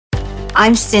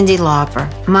I'm Cindy Lauper.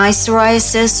 My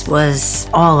psoriasis was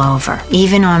all over,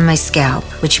 even on my scalp,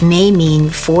 which may mean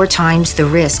 4 times the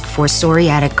risk for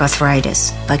psoriatic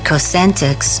arthritis. But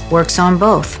Cosentyx works on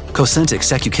both. Cosentyx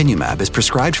secukinumab is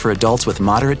prescribed for adults with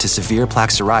moderate to severe plaque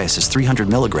psoriasis 300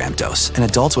 milligram dose and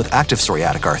adults with active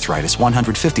psoriatic arthritis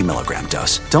 150 milligram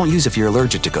dose. Don't use if you're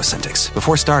allergic to Cosentyx.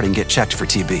 Before starting, get checked for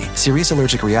TB, serious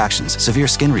allergic reactions, severe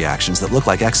skin reactions that look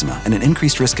like eczema, and an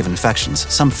increased risk of infections,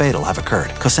 some fatal, have occurred.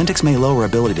 Cosentyx may lower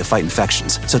ability to fight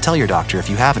infections, so tell your doctor if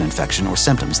you have an infection or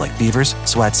symptoms like fevers,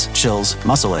 sweats, chills,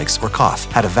 muscle aches, or cough,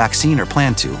 had a vaccine or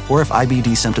plan to, or if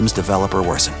IBD symptoms develop or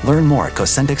worsen. Learn more at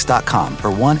Cosentyx.com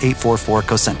or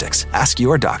 1-844-COSENTYX. Ask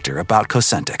your doctor about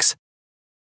Cosentyx.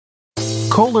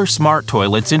 Kohler Smart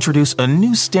Toilets introduce a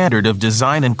new standard of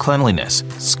design and cleanliness,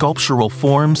 sculptural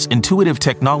forms, intuitive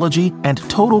technology, and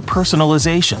total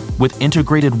personalization with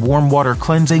integrated warm water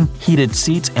cleansing, heated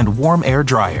seats, and warm air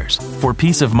dryers. For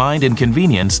peace of mind and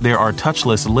convenience, there are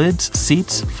touchless lids,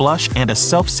 seats, flush, and a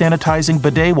self-sanitizing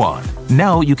bidet wand.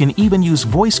 Now you can even use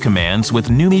voice commands with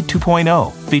Numi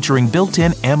 2.0, featuring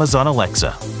built-in Amazon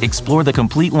Alexa. Explore the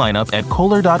complete lineup at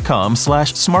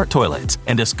Kohler.com/smarttoilets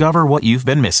and discover what you've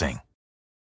been missing.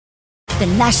 The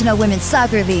National Women's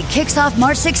Soccer League kicks off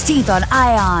March 16th on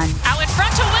ION. Out in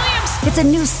front to Williams. It's a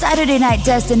new Saturday night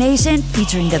destination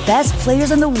featuring the best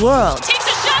players in the world. Takes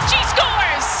a shot, she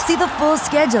scores! See the full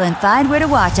schedule and find where to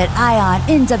watch at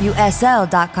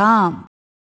IONNWSL.com.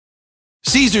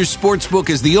 Caesars Sportsbook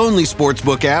is the only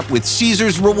sportsbook app with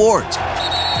Caesars Rewards.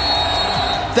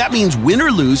 That means win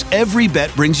or lose, every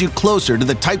bet brings you closer to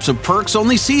the types of perks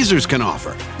only Caesars can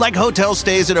offer, like hotel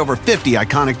stays at over 50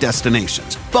 iconic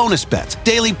destinations, bonus bets,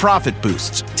 daily profit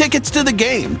boosts, tickets to the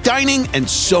game, dining, and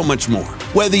so much more.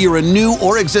 Whether you're a new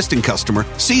or existing customer,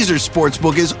 Caesars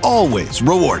Sportsbook is always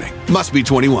rewarding. Must be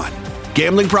 21.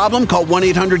 Gambling problem? Call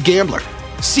 1-800-GAMBLER.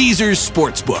 Caesars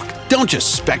Sportsbook. Don't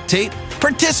just spectate,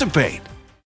 participate.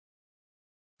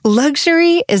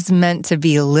 Luxury is meant to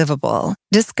be livable.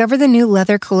 Discover the new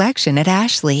leather collection at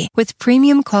Ashley with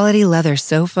premium quality leather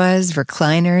sofas,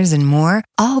 recliners, and more,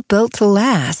 all built to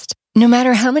last. No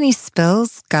matter how many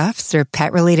spills, scuffs, or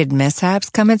pet-related mishaps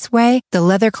come its way, the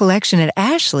leather collection at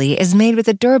Ashley is made with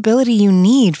the durability you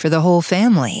need for the whole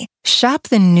family. Shop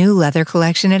the new leather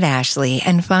collection at Ashley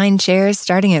and find chairs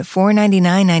starting at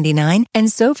 $499.99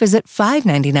 and sofas at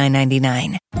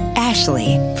 $599.99.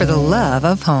 Ashley, for the love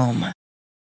of home.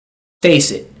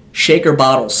 Face it, shaker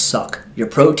bottles suck. Your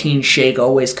protein shake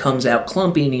always comes out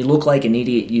clumpy and you look like an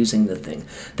idiot using the thing.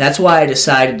 That's why I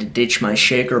decided to ditch my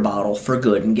shaker bottle for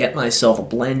good and get myself a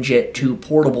BlendJet 2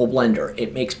 portable blender.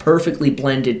 It makes perfectly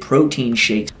blended protein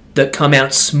shakes that come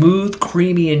out smooth,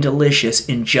 creamy, and delicious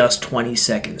in just 20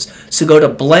 seconds. So go to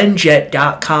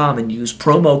blendjet.com and use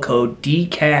promo code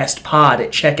DCASTPOD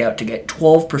at checkout to get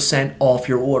 12% off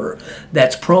your order.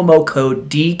 That's promo code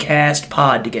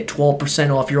DCASTPOD to get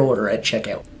 12% off your order at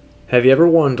checkout. Have you ever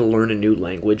wanted to learn a new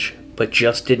language, but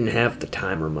just didn't have the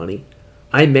time or money?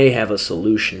 I may have a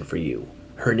solution for you.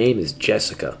 Her name is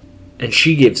Jessica, and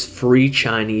she gives free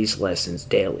Chinese lessons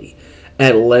daily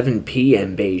at 11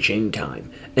 p.m. Beijing time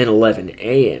and 11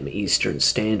 a.m. Eastern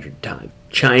Standard Time.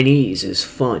 Chinese is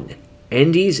fun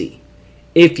and easy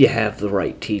if you have the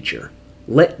right teacher.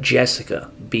 Let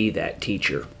Jessica be that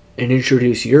teacher and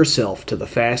introduce yourself to the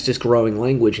fastest growing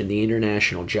language in the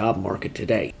international job market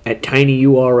today at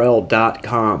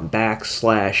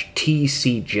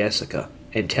tinyurl.com/TCJessica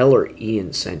and tell her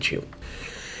Ian sent you.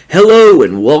 Hello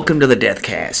and welcome to the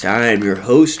Deathcast. I am your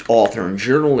host, author, and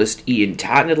journalist Ian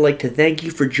Todd, and I'd like to thank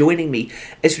you for joining me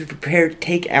as we prepare to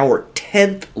take our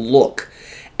 10th look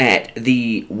at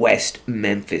the West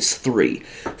Memphis 3.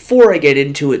 Before I get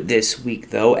into it this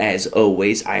week, though, as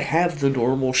always, I have the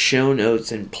normal show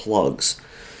notes and plugs.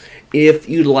 If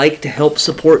you'd like to help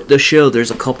support the show,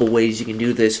 there's a couple ways you can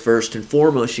do this. First and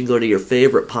foremost, you can go to your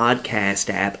favorite podcast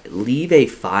app, leave a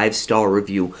 5-star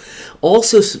review.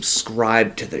 Also,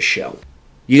 subscribe to the show.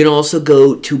 You can also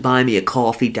go to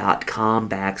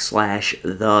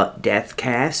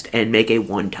buymeacoffee.com/thedeathcast and make a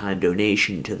one-time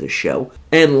donation to the show.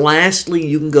 And lastly,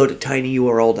 you can go to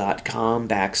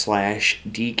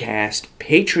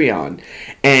tinyurl.com/DcastPatreon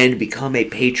and become a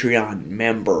Patreon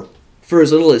member. For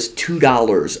as little as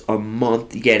 $2 a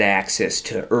month, you get access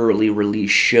to early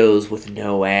release shows with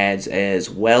no ads, as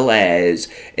well as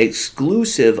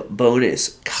exclusive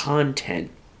bonus content.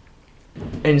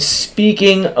 And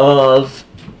speaking of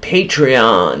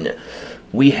Patreon,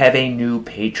 we have a new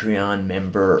Patreon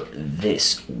member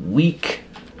this week.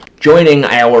 Joining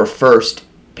our first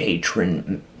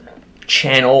patron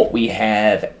channel, we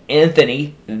have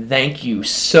Anthony. Thank you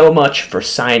so much for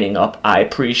signing up. I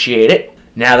appreciate it.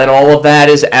 Now that all of that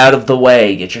is out of the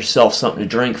way, get yourself something to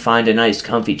drink, find a nice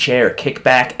comfy chair, kick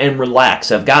back and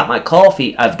relax. I've got my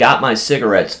coffee, I've got my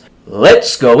cigarettes.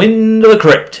 Let's go into the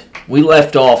crypt. We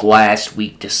left off last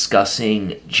week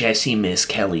discussing Jesse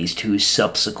Miskelly's two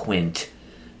subsequent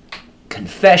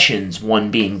confessions,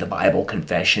 one being the Bible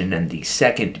confession and the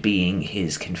second being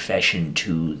his confession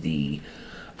to the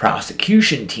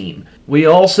prosecution team. We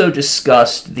also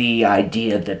discussed the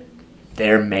idea that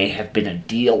there may have been a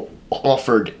deal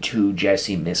offered to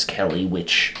Jesse Miskelly,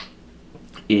 which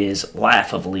is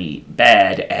laughably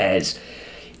bad, as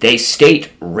they state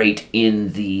right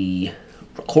in the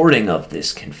recording of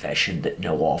this confession that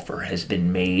no offer has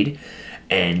been made,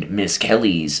 and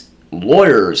Miskelly's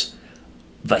lawyers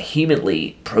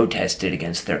vehemently protested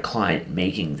against their client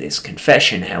making this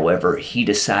confession. However, he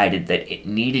decided that it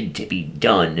needed to be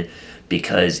done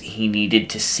because he needed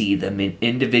to see the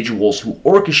individuals who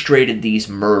orchestrated these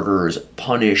murders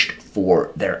punished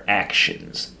for their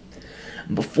actions.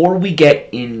 Before we get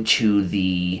into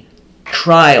the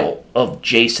trial of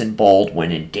Jason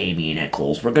Baldwin and Damien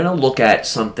Echols, we're going to look at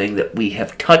something that we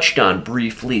have touched on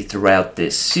briefly throughout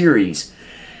this series,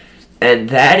 and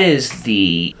that is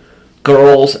the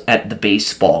girls at the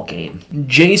baseball game.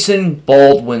 Jason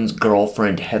Baldwin's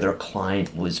girlfriend, Heather Klein,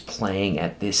 was playing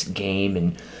at this game,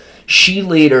 and she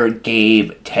later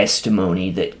gave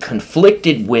testimony that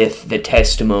conflicted with the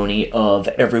testimony of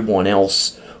everyone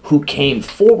else who came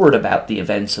forward about the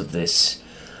events of this.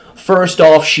 First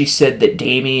off, she said that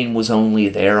Damien was only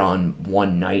there on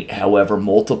one night. However,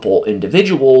 multiple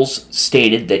individuals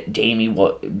stated that Damien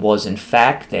was in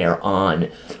fact there on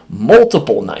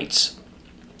multiple nights.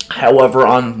 However,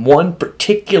 on one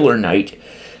particular night,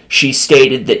 she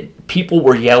stated that people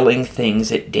were yelling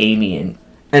things at Damien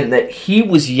and that he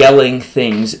was yelling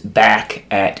things back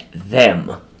at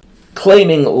them,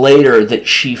 claiming later that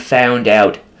she found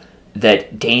out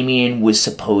that Damien was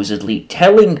supposedly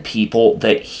telling people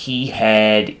that he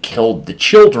had killed the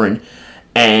children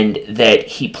and that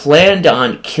he planned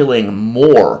on killing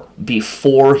more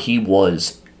before he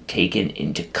was taken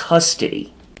into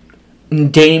custody.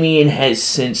 Damien has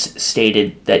since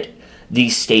stated that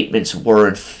these statements were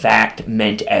in fact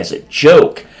meant as a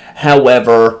joke.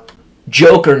 However,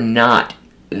 joke or not,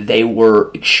 they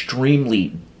were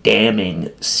extremely damning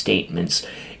statements,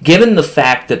 given the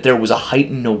fact that there was a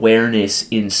heightened awareness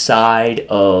inside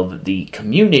of the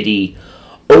community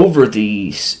over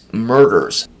these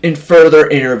murders. In further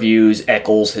interviews,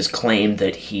 Echols has claimed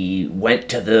that he went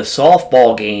to the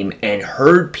softball game and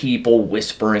heard people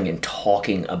whispering and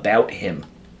talking about him,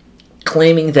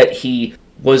 claiming that he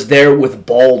was there with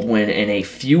Baldwin and a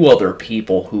few other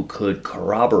people who could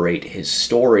corroborate his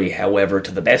story. However,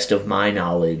 to the best of my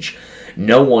knowledge,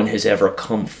 no one has ever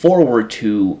come forward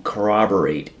to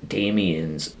corroborate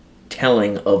Damien's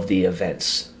telling of the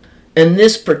events. And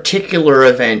this particular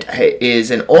event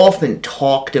is an often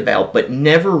talked about but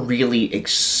never really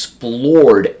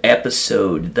explored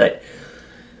episode that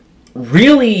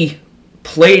really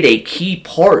played a key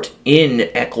part in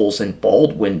Echols and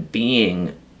Baldwin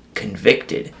being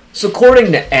convicted. So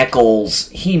according to Echols,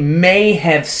 he may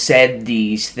have said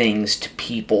these things to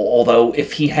people, although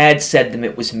if he had said them,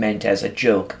 it was meant as a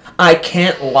joke. I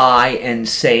can't lie and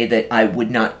say that I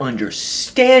would not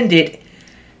understand it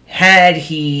had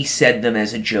he said them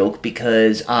as a joke,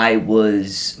 because I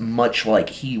was much like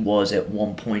he was at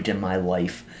one point in my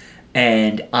life,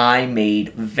 and I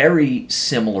made very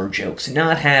similar jokes,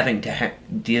 not having to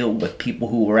deal with people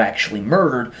who were actually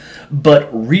murdered, but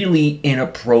really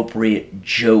inappropriate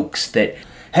jokes that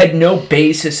had no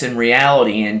basis in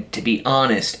reality and, to be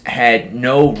honest, had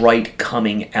no right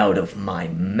coming out of my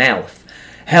mouth.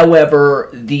 However,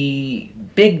 the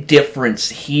big difference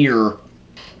here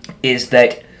is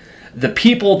that the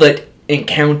people that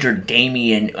encountered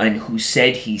Damien and who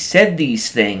said he said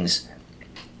these things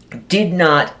did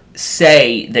not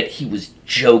say that he was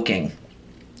joking.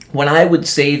 When I would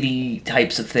say the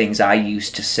types of things I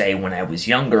used to say when I was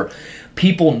younger,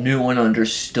 people knew and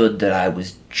understood that I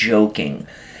was joking.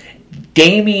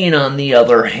 Damien, on the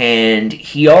other hand,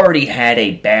 he already had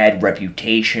a bad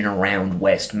reputation around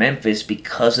West Memphis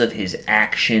because of his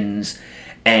actions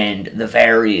and the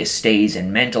various stays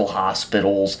in mental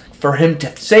hospitals. For him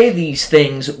to say these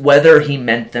things, whether he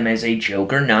meant them as a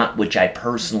joke or not, which I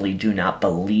personally do not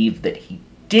believe that he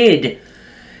did,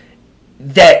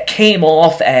 that came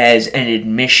off as an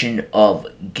admission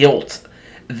of guilt.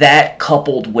 That,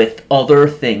 coupled with other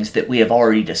things that we have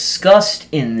already discussed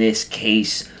in this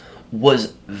case,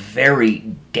 was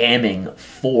very damning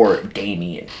for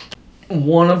Damien.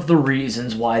 One of the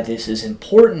reasons why this is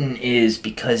important is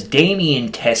because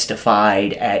Damien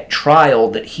testified at trial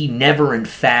that he never in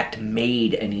fact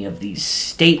made any of these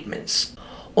statements,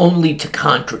 only to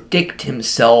contradict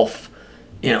himself,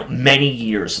 many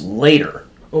years later.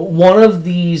 One of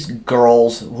these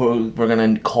girls, who we're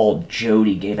going to call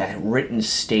Jody, gave a written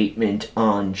statement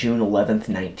on June 11th,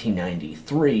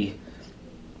 1993.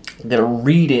 I'm going to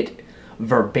read it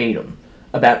verbatim.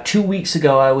 About 2 weeks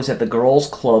ago, I was at the girls'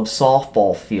 club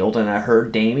softball field, and I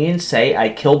heard Damien say, "I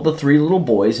killed the 3 little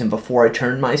boys, and before I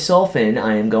turned myself in,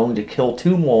 I am going to kill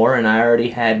 2 more, and I already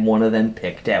had one of them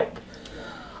picked out."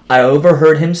 I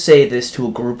overheard him say this to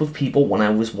a group of people when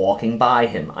I was walking by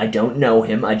him. I don't know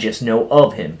him, I just know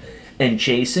of him. And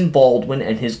Jason Baldwin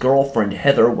and his girlfriend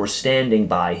Heather were standing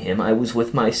by him. I was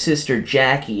with my sister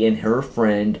Jackie and her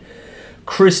friend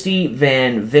Christy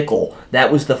Van Vickel.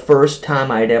 That was the first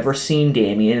time I'd ever seen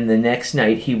Damien, and the next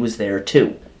night he was there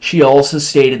too. She also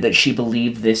stated that she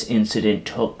believed this incident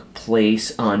took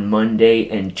place on Monday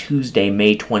and Tuesday,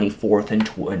 May 24th and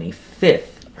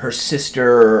 25th. Her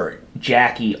sister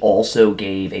Jackie also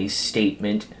gave a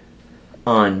statement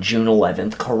on June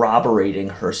 11th corroborating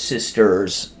her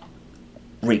sister's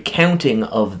recounting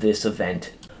of this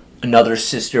event. Another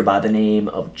sister by the name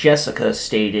of Jessica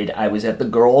stated, "I was at the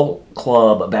girl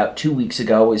club about 2 weeks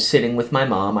ago. I was sitting with my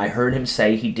mom. I heard him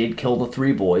say he did kill the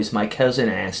 3 boys. My cousin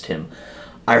asked him.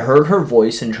 I heard her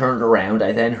voice and turned around.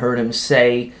 I then heard him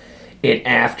say it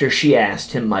after she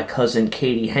asked him, my cousin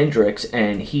Katie Hendricks,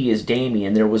 and he is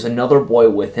Damien. There was another boy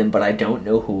with him, but I don't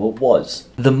know who it was."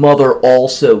 The mother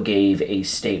also gave a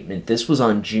statement. This was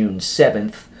on June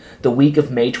 7th, the week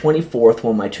of May 24th,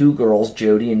 when my 2 girls,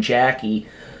 Jody and Jackie,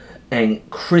 and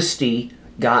Christy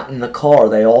got in the car.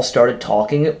 They all started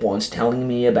talking at once, telling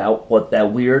me about what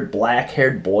that weird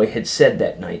black-haired boy had said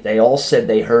that night. They all said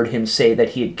they heard him say that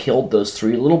he had killed those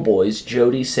 3 little boys.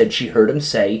 Jody said she heard him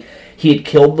say he had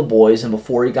killed the boys, and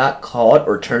before he got caught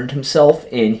or turned himself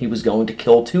in, he was going to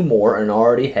kill 2 more and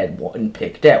already had one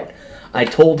picked out. I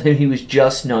told him he was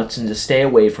just nuts and to stay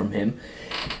away from him.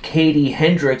 Katie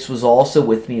Hendricks was also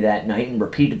with me that night and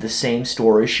repeated the same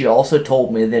story. She also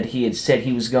told me that he had said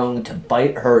he was going to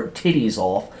bite her titties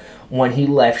off. When he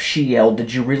left, she yelled,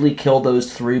 "Did you really kill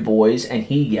those 3 boys?" And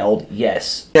he yelled,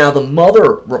 "Yes." Now, the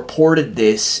mother reported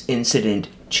this incident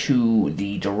to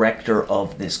the director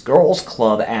of this girls'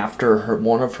 club after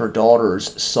one of her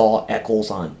daughters saw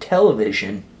Eccles on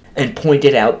television and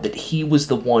pointed out that he was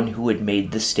the one who had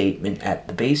made the statement at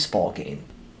the baseball game.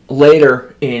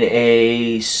 Later, in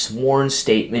a sworn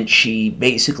statement, she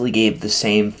basically gave the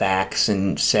same facts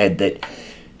and said that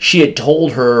she had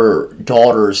told her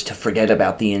daughters to forget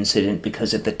about the incident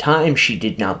because at the time she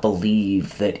did not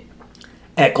believe that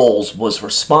Eccles was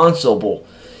responsible.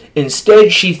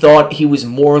 Instead, she thought he was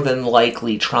more than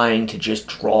likely trying to just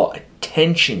draw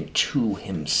attention to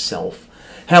himself.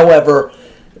 However,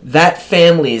 that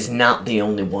family is not the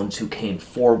only ones who came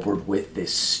forward with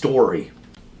this story.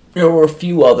 There were a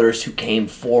few others who came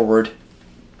forward,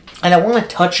 and I want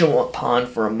to touch upon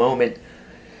for a moment.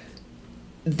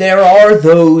 There are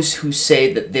those who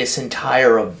say that this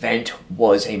entire event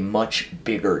was a much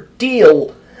bigger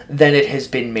deal than it has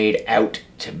been made out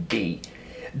to be.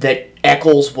 That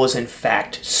Eccles was in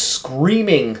fact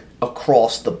screaming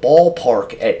across the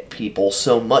ballpark at people,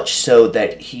 so much so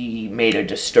that he made a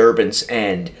disturbance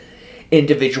and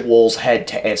individuals had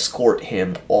to escort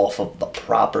him off of the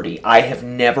property. I have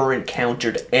never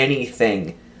encountered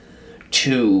anything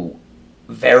to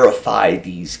verify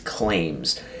these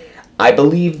claims. I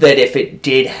believe that if it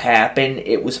did happen,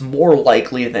 it was more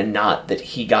likely than not that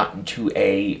he got into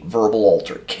a verbal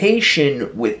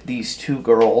altercation with these 2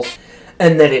 girls,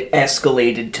 and that it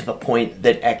escalated to the point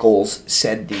that Eccles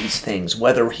said these things.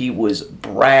 Whether he was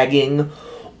bragging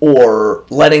or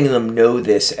letting them know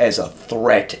this as a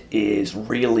threat is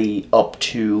really up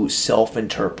to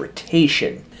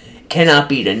self-interpretation. Cannot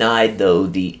be denied, though,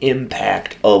 the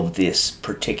impact of this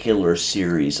particular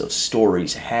series of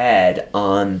stories had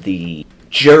on the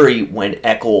jury when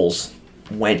Eccles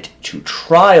went to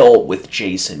trial with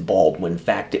Jason Baldwin. In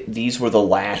fact, these were the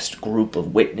last group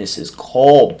of witnesses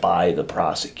called by the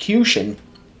prosecution,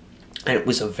 and it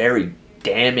was a very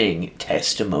damning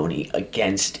testimony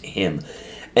against him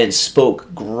and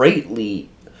spoke greatly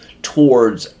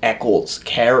towards Eccles'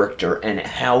 character and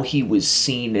how he was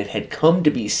seen and had come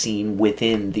to be seen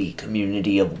within the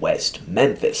community of West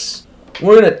Memphis.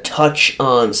 We're going to touch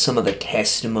on some of the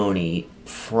testimony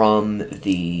from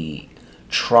the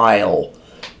trial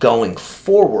going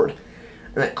forward.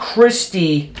 And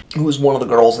Christy, who was one of the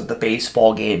girls at the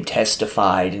baseball game,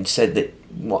 testified and said that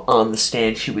on the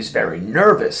stand she was very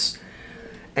nervous.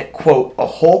 And, quote, a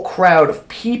whole crowd of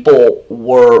people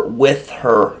were with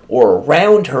her or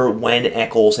around her when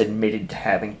Eccles admitted to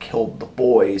having killed the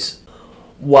boys.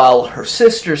 While her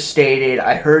sister stated,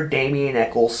 I heard Damien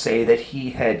Eccles say that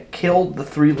he had killed the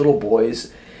 3 little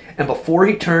boys, and before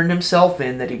he turned himself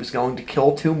in that he was going to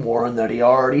kill 2 more and that he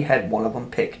already had one of them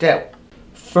picked out.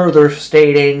 Further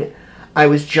stating, I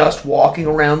was just walking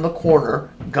around the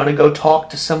corner, gonna go talk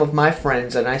to some of my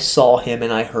friends, and I saw him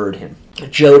and I heard him.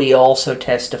 Jody also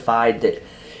testified that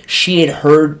she had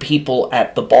heard people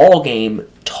at the ball game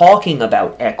talking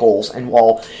about Eccles, and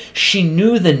while she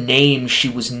knew the name, she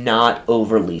was not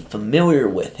overly familiar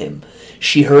with him.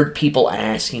 She heard people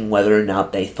asking whether or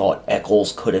not they thought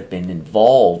Eccles could have been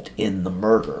involved in the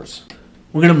murders.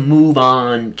 We're going to move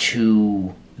on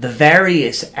to the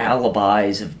various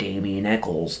alibis of Damien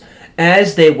Eccles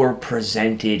as they were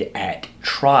presented at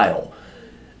trial.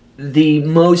 The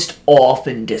most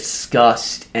often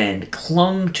discussed and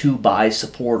clung to by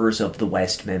supporters of the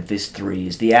West Memphis Three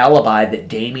is the alibi that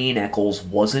Damien Eccles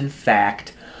was in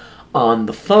fact on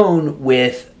the phone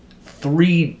with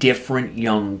 3 different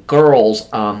young girls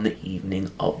on the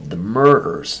evening of the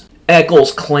murders.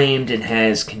 Eccles claimed and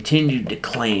has continued to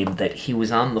claim that he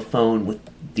was on the phone with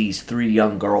these 3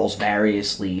 young girls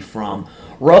variously from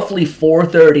roughly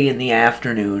 4:30 in the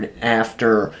afternoon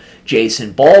after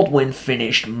Jason Baldwin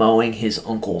finished mowing his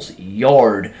uncle's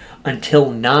yard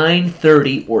until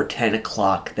 9:30 or 10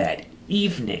 o'clock that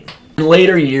evening. In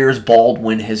later years,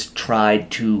 Baldwin has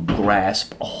tried to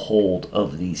grasp a hold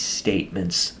of these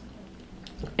statements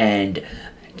and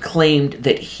claimed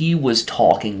that he was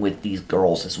talking with these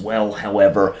girls as well.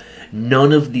 However,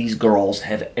 none of these girls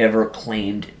have ever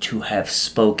claimed to have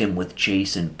spoken with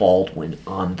Jason Baldwin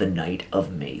on the night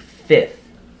of May 5th.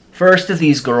 First of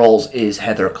these girls is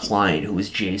Heather Klein, who is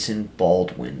Jason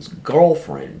Baldwin's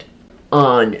girlfriend.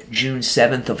 On June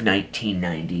 7th of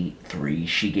 1993,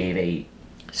 she gave a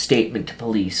statement to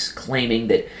police claiming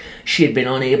that she had been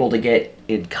unable to get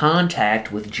in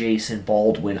contact with Jason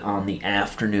Baldwin on the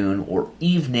afternoon or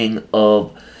evening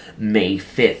of May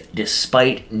 5th,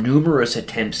 despite numerous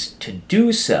attempts to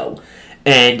do so,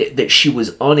 and that she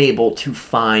was unable to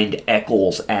find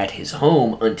Eccles at his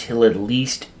home until at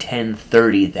least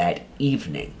 10:30 that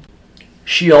evening.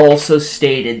 She also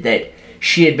stated that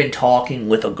she had been talking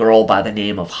with a girl by the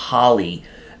name of Holly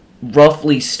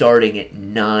roughly starting at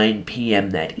 9 p.m.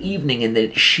 that evening, and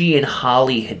that she and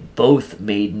Holly had both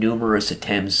made numerous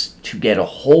attempts to get a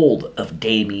hold of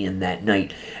Damien that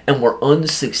night and were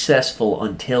unsuccessful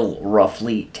until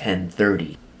roughly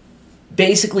 10:30.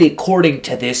 Basically, according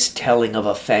to this telling of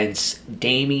events,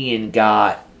 Damien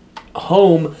got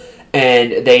home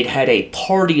and they'd had a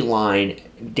party line.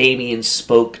 Damien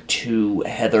spoke to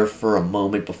Heather for a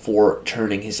moment before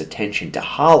turning his attention to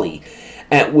Holly,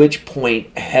 at which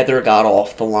point Heather got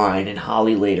off the line, and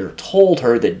Holly later told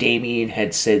her that Damien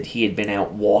had said he had been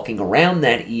out walking around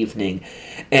that evening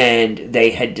and they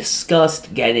had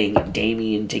discussed getting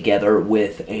Damien together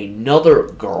with another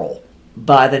girl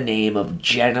by the name of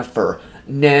Jennifer.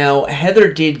 Now,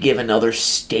 Heather did give another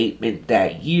statement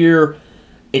that year.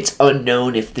 It's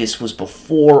unknown if this was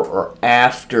before or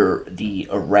after the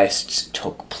arrests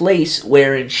took place,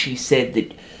 wherein she said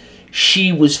that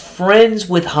she was friends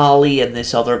with Holly and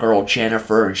this other girl,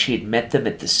 Jennifer, and she had met them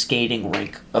at the skating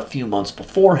rink a few months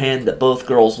beforehand, that both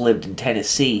girls lived in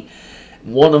Tennessee.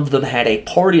 One of them had a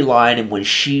party line, and when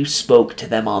she spoke to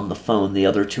them on the phone, the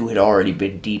other 2 had already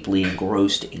been deeply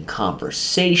engrossed in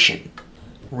conversation.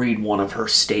 Read one of her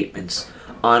statements.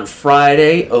 On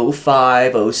Friday,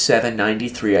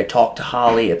 05/07/93, I talked to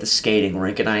Holly at the skating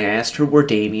rink, and I asked her where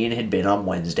Damien had been on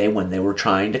Wednesday when they were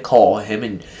trying to call him,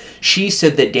 and she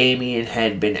said that Damien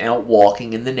had been out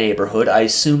walking in the neighborhood. I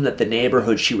assumed that the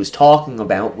neighborhood she was talking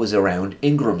about was around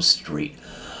Ingram Street.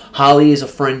 Holly is a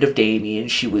friend of Damien.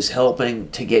 She was helping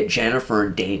to get Jennifer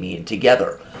and Damien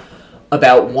together.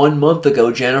 About 1 month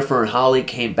ago, Jennifer and Holly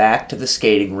came back to the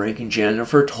skating rink, and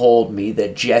Jennifer told me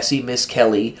that Jesse, Miss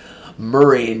Kelly,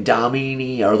 Murray, and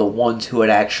Domini are the ones who had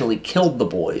actually killed the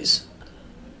boys.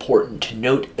 Important to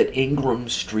note that Ingram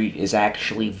Street is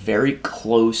actually very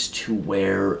close to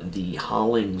where the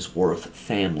Hollingsworth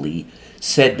family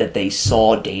said that they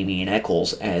saw Damien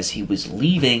Eccles as he was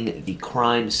leaving the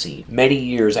crime scene. Many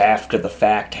years after the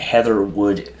fact, Heather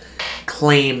would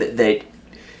claim that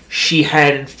she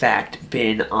had in fact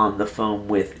been on the phone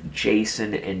with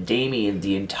Jason and Damien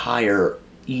the entire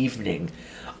evening,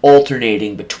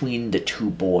 alternating between the 2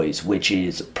 boys, which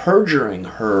is perjuring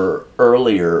her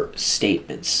earlier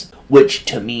statements, which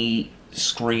to me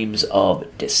screams of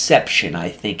deception. I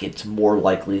think it's more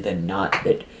likely than not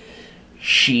that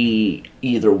she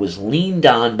either was leaned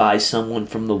on by someone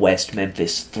from the West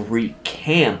Memphis 3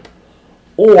 camp,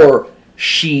 or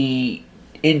she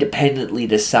independently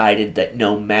decided that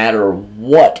no matter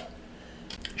what,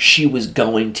 she was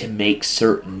going to make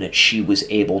certain that she was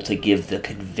able to give the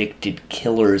convicted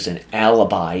killers an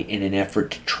alibi in an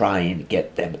effort to try and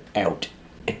get them out.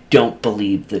 I don't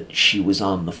believe that she was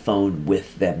on the phone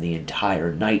with them the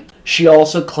entire night. She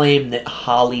also claimed that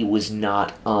Holly was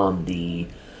not on the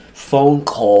phone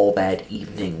call that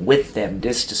evening with them,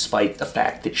 this despite the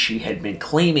fact that she had been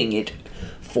claiming it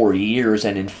for years,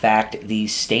 and in fact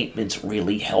these statements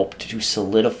really helped to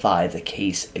solidify the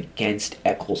case against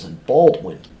Eccles and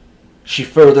Baldwin. She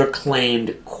further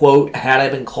claimed, quote, "Had I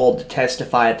been called to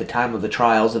testify at the time of the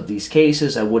trials of these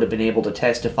cases, I would have been able to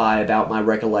testify about my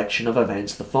recollection of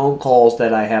events, the phone calls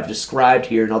that I have described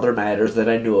here, and other matters that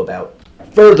I knew about."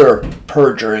 Further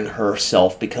perjuring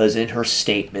herself, because in her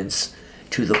statements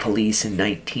to the police in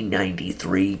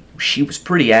 1993, she was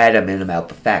pretty adamant about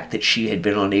the fact that she had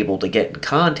been unable to get in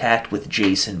contact with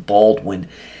Jason Baldwin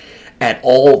at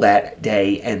all that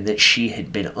day, and that she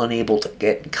had been unable to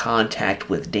get in contact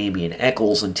with Damian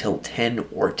Eccles until 10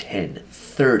 or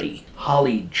 10:30.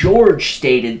 Holly George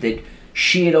stated that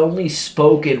she had only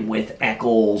spoken with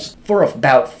Eccles for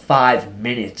about 5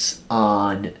 minutes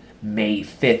on May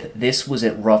 5th. This was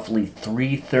at roughly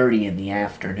 3:30 in the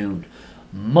afternoon,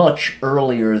 much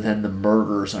earlier than the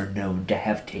murders are known to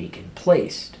have taken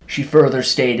place. She further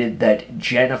stated that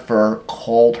Jennifer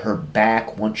called her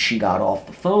back once she got off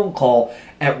the phone call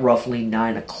at roughly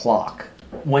 9 o'clock.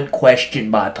 When questioned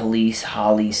by police,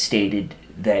 Holly stated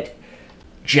that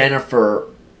Jennifer,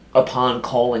 upon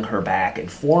calling her back,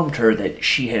 informed her that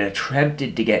she had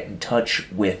attempted to get in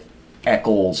touch with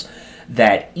Eccles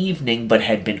that evening but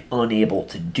had been unable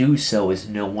to do so as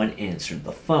no one answered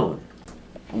the phone.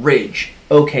 Ridge: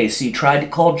 okay, so you tried to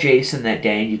call Jason that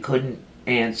day and you couldn't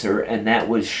answer, and that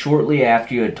was shortly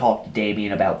after you had talked to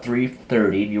Damian about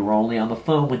 3:30, and you were only on the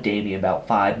phone with Damian about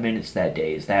 5 minutes that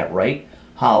day, is that right?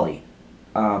 Holly: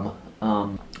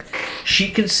 She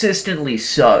consistently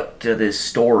stuck to this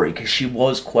story because she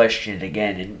was questioned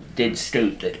again and did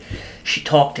state that she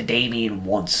talked to Damian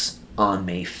once on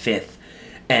May 5th,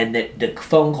 and that the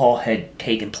phone call had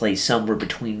taken place somewhere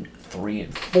between 3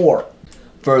 and 4.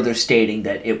 Further stating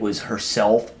that it was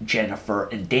herself, Jennifer,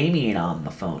 and Damian on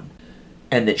the phone,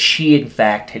 and that she in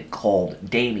fact had called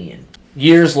Damian.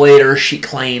 Years later, she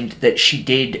claimed that she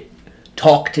did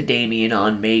talk to Damian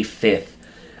on May 5th,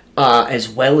 as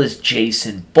well as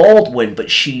Jason Baldwin,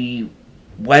 but she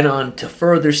went on to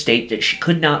further state that she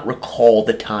could not recall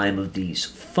the time of these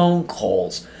phone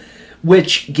calls,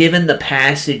 which, given the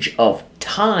passage of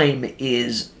time,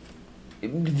 is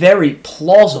very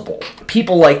plausible.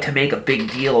 People like to make a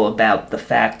big deal about the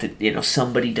fact that,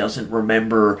 somebody doesn't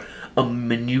remember a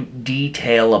minute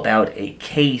detail about a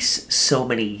case so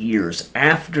many years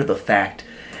after the fact.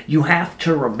 You have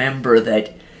to remember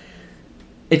that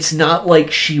it's not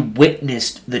like she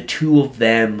witnessed the two of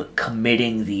them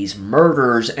committing these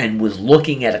murders and was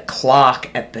looking at a clock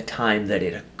at the time that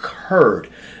it occurred.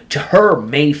 To her,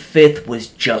 May 5th was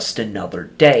just another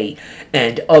day,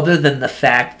 and other than the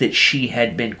fact that she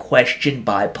had been questioned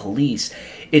by police,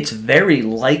 it's very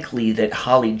likely that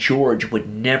Holly George would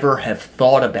never have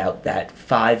thought about that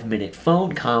 5-minute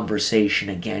phone conversation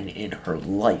again in her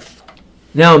life.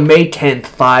 Now, May 10th,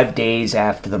 5 days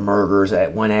after the murders,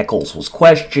 when Eccles was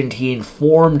questioned, he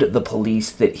informed the police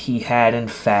that he had, in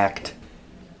fact,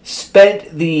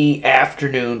 spent the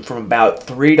afternoon from about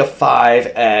 3 to 5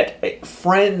 at a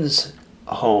friend's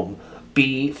home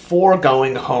before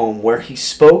going home, where he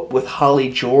spoke with Holly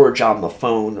George on the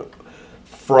phone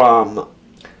from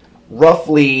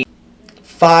roughly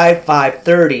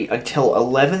 5:30 until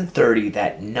 11:30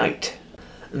 that night.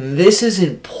 This is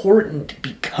important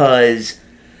because,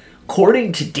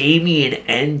 according to Damian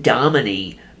and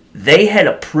Domini, they had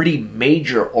a pretty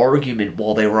major argument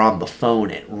while they were on the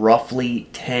phone at roughly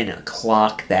 10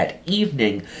 o'clock that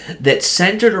evening that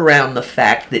centered around the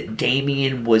fact that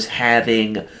Damian was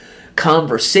having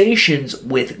conversations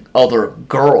with other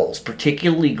girls,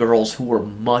 particularly girls who were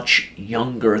much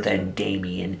younger than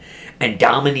Damian, and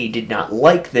Domini did not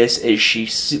like this as she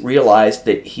realized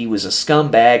that he was a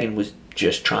scumbag and was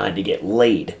just trying to get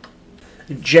laid.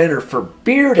 Jennifer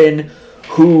Bearden,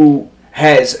 who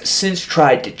has since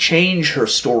tried to change her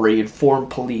story, informed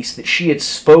police that she had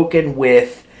spoken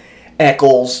with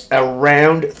Eccles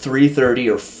around 3:30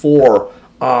 or 4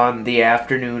 on the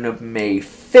afternoon of May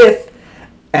 5th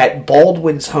at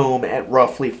Baldwin's home at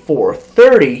roughly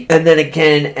 4:30, and then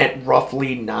again at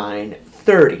roughly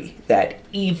 9:30 that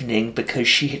evening because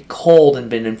she had called and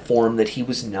been informed that he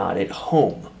was not at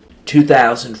home.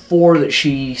 2004 that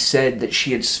she said that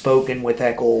she had spoken with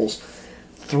Eccles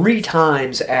 3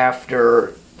 times after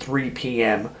 3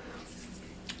 p.m.,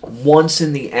 once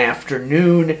in the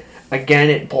afternoon, again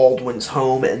at Baldwin's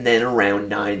home, and then around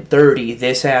 9:30,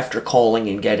 this after calling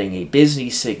and getting a busy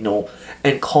signal,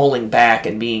 and calling back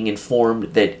and being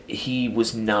informed that he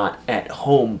was not at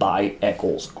home by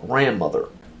Eccles' grandmother.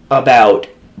 About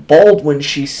Baldwin,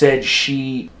 she said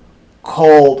she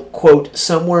called, quote,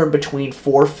 somewhere in between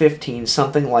 4:15,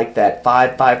 something like that,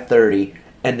 5:30,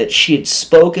 and that she had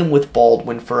spoken with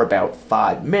Baldwin for about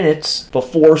 5 minutes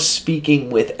before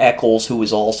speaking with Eccles, who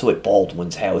was also at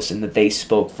Baldwin's house, and that they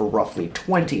spoke for roughly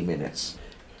 20 minutes.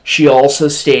 She also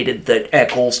stated that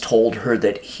Eccles told her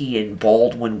that he and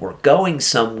Baldwin were going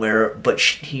somewhere, but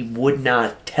he would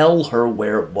not tell her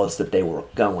where it was that they were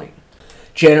going.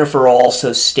 Jennifer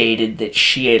also stated that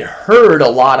she had heard a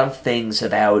lot of things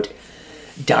about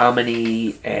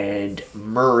Domini and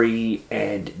Murray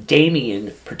and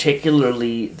Damien,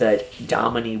 particularly that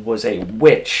Domini was a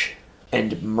witch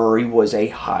and Murray was a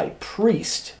high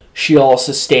priest. She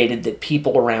also stated that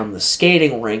people around the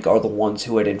skating rink are the ones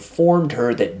who had informed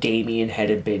her that Damien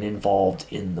had been involved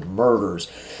in the murders.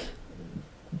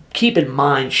 Keep in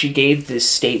mind, she gave this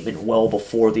statement well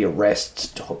before the arrests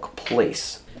took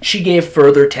place. She gave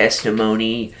further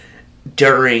testimony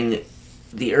during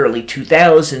the early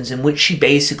 2000s in which she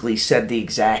basically said the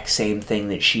exact same thing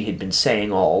that she had been saying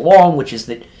all along, which is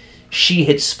that she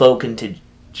had spoken to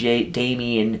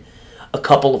Damien a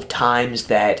couple of times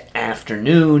that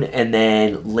afternoon, and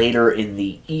then later in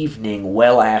the evening,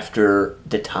 well after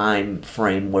the time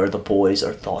frame where the boys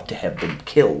are thought to have been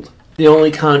killed. The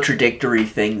only contradictory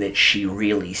thing that she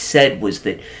really said was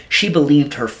that she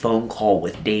believed her phone call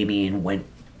with Damien went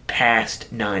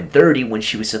past 9:30 when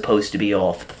she was supposed to be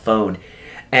off the phone,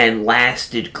 and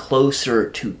lasted closer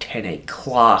to 10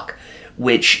 o'clock,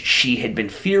 which she had been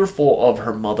fearful of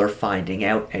her mother finding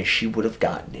out, as she would have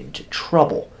gotten into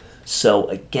trouble. So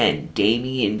again,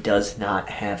 Damien does not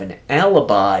have an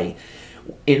alibi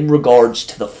in regards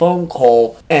to the phone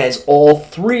call, as all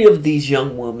 3 of these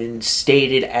young women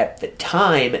stated at the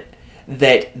time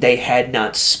that they had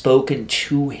not spoken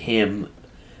to him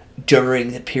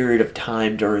during the period of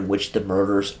time during which the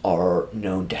murders are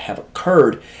known to have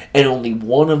occurred, and only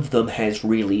one of them has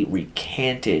really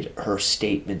recanted her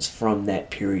statements from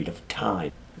that period of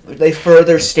time. They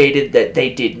further stated that they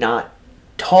did not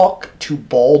talk to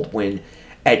Baldwin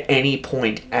at any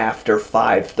point after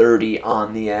 5:30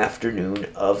 on the afternoon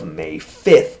of May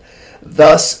 5th,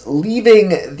 thus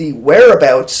leaving the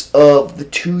whereabouts of the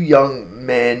 2 young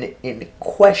men in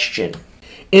question.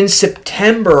 In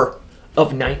September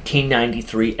of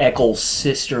 1993, Eccles'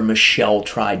 sister Michelle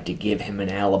tried to give him an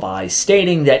alibi,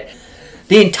 stating that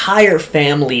the entire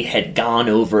family had gone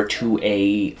over to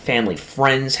a family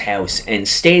friend's house and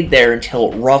stayed there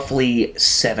until roughly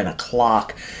 7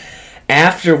 o'clock,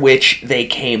 after which they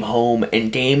came home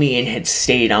and Damien had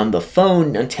stayed on the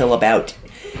phone until about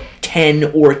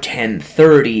 10 or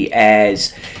 10:30,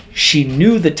 as she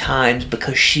knew the times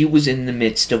because she was in the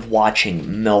midst of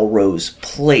watching Melrose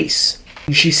Place.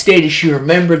 She stated she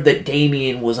remembered that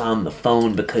Damien was on the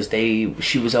phone because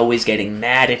she was always getting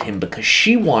mad at him because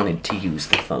she wanted to use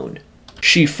the phone.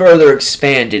 She further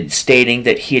expanded, stating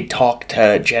that he had talked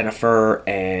to Jennifer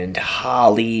and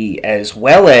Holly as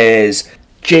well as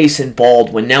Jason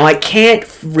Baldwin. Now, I can't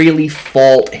really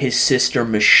fault his sister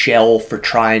Michelle for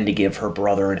trying to give her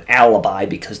brother an alibi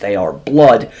because they are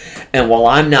blood, and while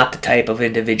I'm not the type of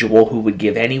individual who would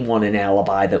give anyone an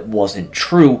alibi that wasn't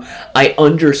true, I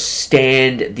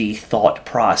understand the thought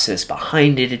process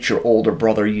behind it. It's your older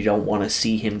brother, you don't want to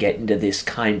see him get into this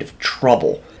kind of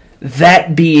trouble.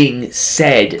 That being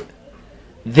said,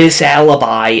 this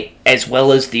alibi, as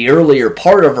well as the earlier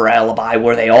part of her alibi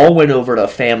where they all went over to a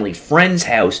family friend's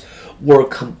house, were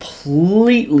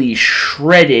completely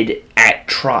shredded at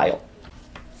trial.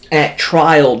 At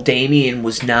trial, Damien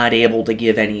was not able to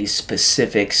give any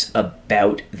specifics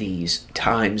about these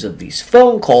times of these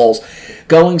phone calls,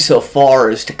 going so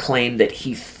far as to claim that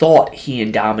he thought he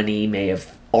and Dominique may have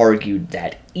argued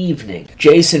that evening.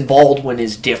 Jason Baldwin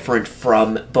is different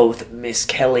from both Miss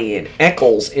Kelly and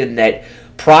Eccles in that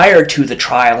prior to the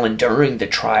trial and during the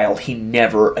trial, he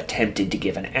never attempted to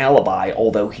give an alibi,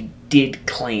 although he did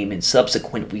claim in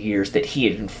subsequent years that he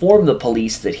had informed the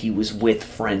police that he was with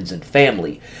friends and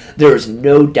family. There is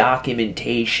no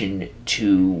documentation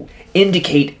to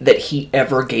indicate that he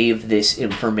ever gave this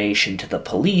information to the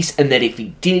police, and that if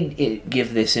he did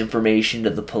give this information to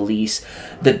the police,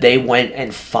 that they went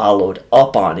and followed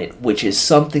up on it, which is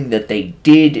something that they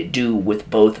did do with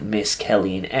both Miss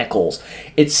Kelly and Eccles.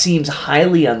 It seems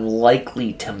highly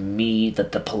unlikely to me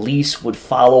that the police would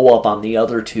follow up on the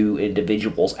other two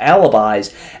individuals'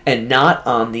 alibis and not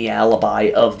on the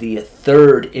alibi of the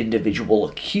third individual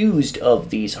accused of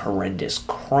these horrendous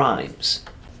crimes.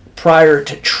 Prior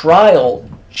to trial,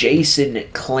 Jason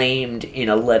claimed in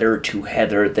a letter to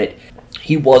Heather that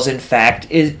he was in fact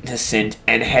innocent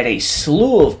and had a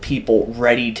slew of people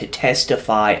ready to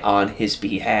testify on his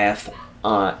behalf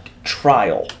on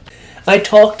trial. I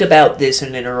talked about this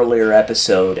in an earlier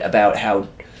episode about how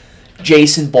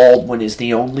Jason Baldwin is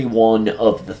the only one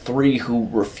of the three who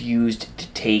refused to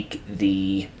take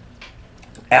the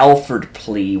Alford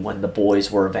plea when the boys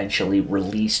were eventually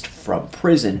released from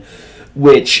prison,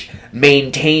 which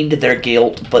maintained their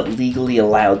guilt but legally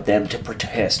allowed them to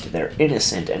protest their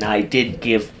innocence. And I did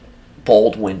give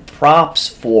Baldwin props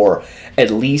for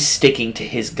at least sticking to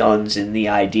his guns in the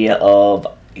idea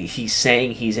of he's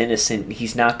saying he's innocent,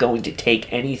 he's not going to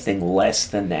take anything less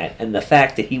than that. And the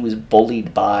fact that he was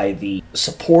bullied by the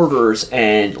supporters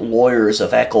and lawyers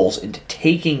of Eccles into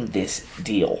taking this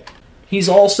deal. He's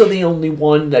also the only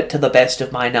one that, to the best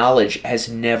of my knowledge, has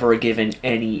never given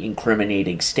any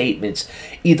incriminating statements,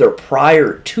 either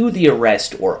prior to the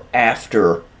arrest or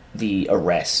after the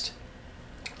arrest.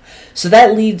 So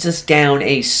that leads us down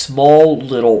a small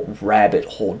little rabbit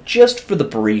hole, just for the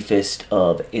briefest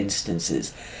of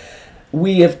instances.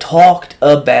 We have talked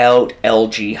about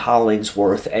L.G.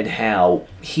 Hollingsworth and how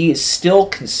he is still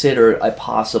considered a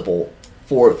possible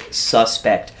fourth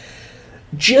suspect.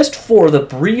 Just for the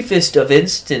briefest of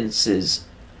instances,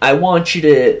 I want you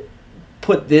to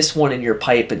put this one in your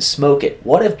pipe and smoke it.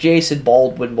 What if Jason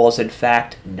Baldwin was in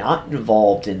fact not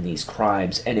involved in these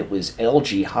crimes and it was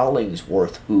L.G.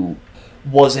 Hollingsworth who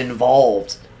was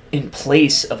involved in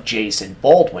place of Jason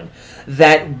Baldwin?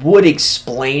 That would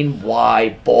explain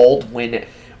why Baldwin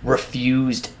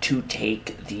refused to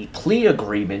take the plea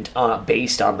agreement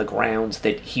based on the grounds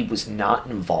that he was not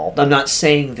involved. I'm not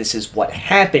saying this is what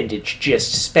happened, it's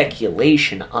just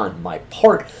speculation on my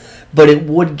part, but it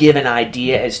would give an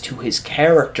idea as to his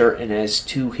character and as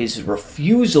to his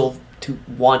refusal to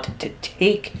want to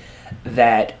take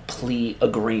that plea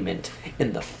agreement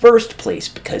in the first place,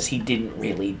 because he didn't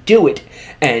really do it,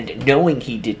 and knowing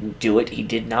he didn't do it, he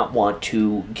did not want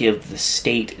to give the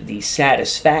state the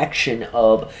satisfaction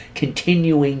of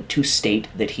continuing to state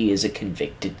that he is a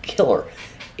convicted killer.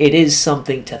 It is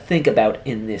something to think about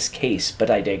in this case, but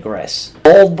I digress.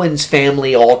 Baldwin's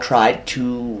family all tried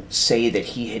to say that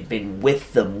he had been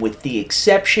with them, with the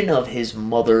exception of his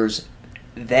mother's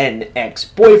then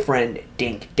ex-boyfriend,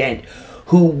 Dink Dent,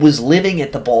 who was living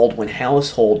at the Baldwin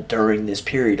household during this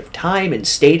period of time and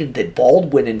stated that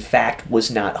Baldwin, in fact,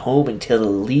 was not home until at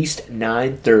least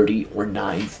 9:30 or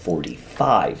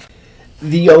 9:45.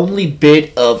 The only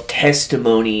bit of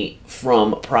testimony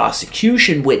from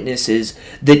prosecution witnesses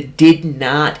that did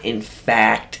not, in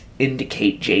fact,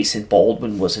 indicate Jason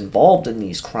Baldwin was involved in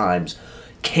these crimes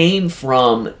came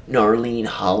from Narlene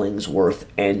Hollingsworth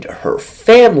and her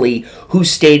family, who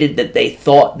stated that they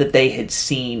thought that they had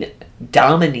seen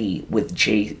Dominique with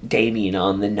Damien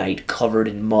on the night covered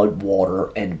in mud,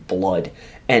 water, and blood,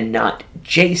 and not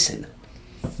Jason.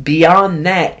 Beyond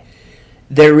that,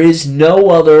 there is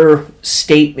no other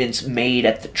statements made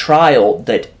at the trial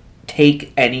that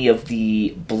take any of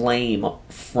the blame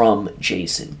from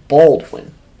Jason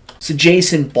Baldwin. So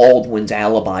Jason Baldwin's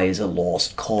alibi is a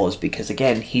lost cause because,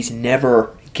 again, he's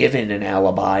never given an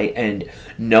alibi and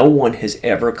no one has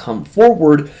ever come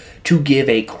forward to give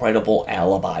a credible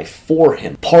alibi for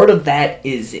him. Part of that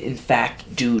is, in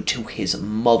fact, due to his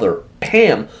mother,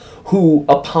 Pam, who,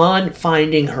 upon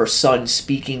finding her son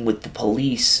speaking with the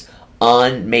police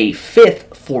on May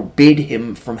 5th, forbid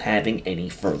him from having any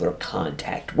further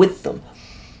contact with them.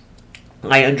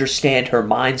 I understand her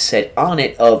mindset on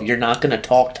it of, you're not going to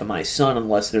talk to my son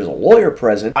unless there's a lawyer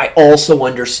present. I also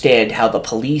understand how the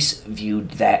police viewed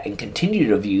that and continue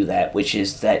to view that, which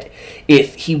is that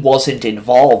if he wasn't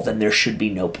involved, then there should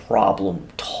be no problem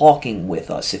talking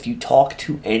with us. If you talk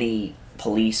to any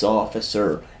police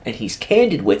officer and he's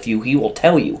candid with you, he will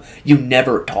tell you, you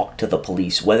never talk to the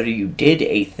police. Whether you did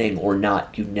a thing or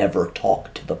not, you never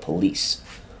talk to the police.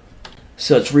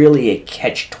 So it's really a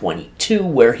catch-22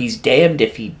 where he's damned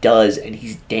if he does and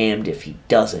he's damned if he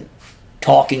doesn't.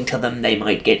 Talking to them, they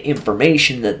might get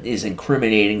information that is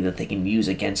incriminating that they can use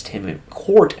against him in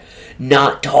court.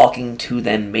 Not talking to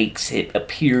them makes it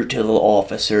appear to the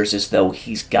officers as though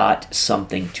he's got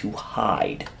something to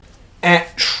hide.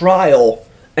 At trial,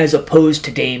 as opposed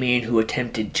to Damien, who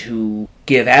attempted to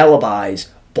give alibis,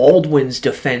 Baldwin's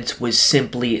defense was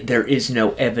simply there is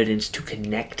no evidence to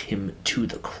connect him to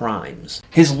the crimes.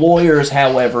 His lawyers,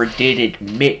 however, did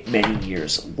admit many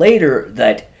years later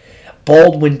that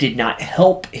Baldwin did not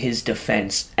help his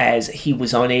defense as he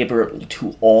was unable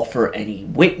to offer any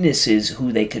witnesses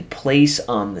who they could place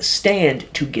on the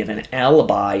stand to give an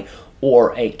alibi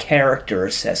or a character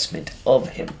assessment of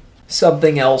him.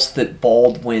 Something else that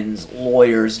Baldwin's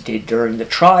lawyers did during the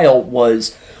trial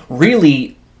was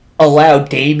really allow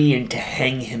Damien to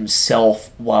hang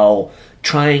himself while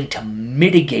trying to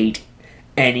mitigate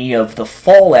any of the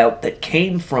fallout that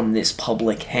came from this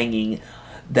public hanging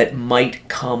that might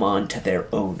come onto their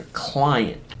own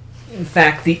client. In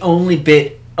fact, the only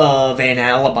bit of an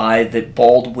alibi that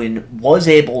Baldwin was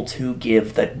able to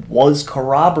give that was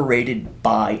corroborated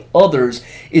by others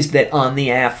is that on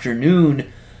the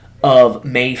afternoon of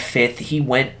May 5th, he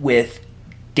went with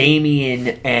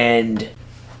Damien and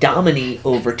Dominique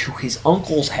over to his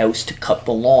uncle's house to cut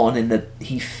the lawn, and that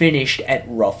he finished at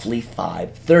roughly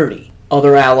 5:30.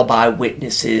 Other alibi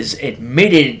witnesses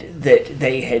admitted that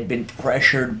they had been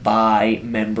pressured by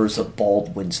members of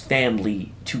Baldwin's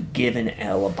family to give an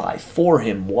alibi for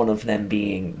him, one of them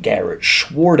being Garrett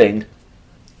Schwarting.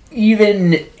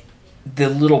 Even the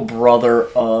little brother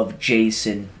of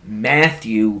Jason,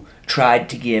 Matthew, tried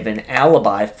to give an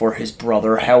alibi for his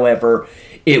brother. However,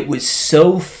 it was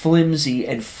so flimsy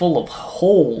and full of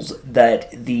holes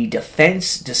that the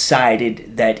defense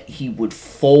decided that he would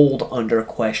fold under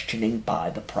questioning by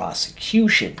the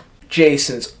prosecution.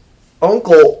 Jason's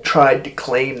uncle tried to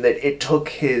claim that it took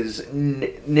his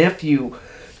nephew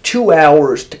 2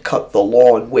 hours to cut the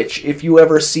lawn, which, if you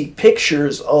ever see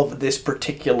pictures of this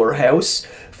particular house,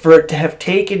 for it to have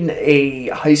taken a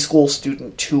high school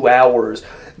student 2 hours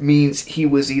means he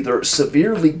was either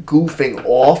severely goofing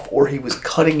off or he was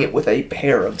cutting it with a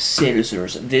pair of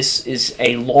scissors. This is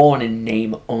a lawn in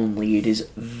name only. It is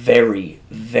very,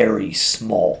 very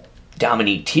small.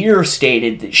 Dominique Tier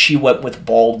stated that she went with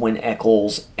Baldwin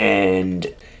Eccles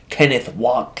and Kenneth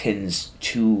Watkins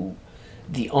to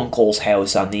the uncle's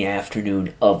house on the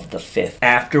afternoon of the 5th,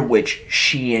 after which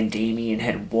she and Damien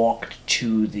had walked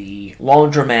to the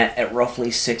laundromat at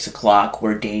roughly 6 o'clock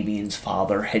where Damien's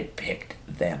father had picked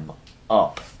them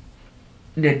up.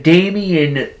 Now,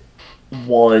 Damien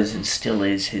was and still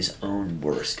is his own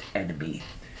worst enemy.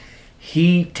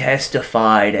 He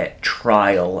testified at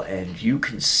trial, and you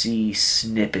can see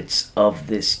snippets of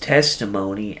this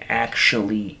testimony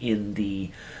actually in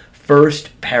the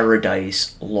first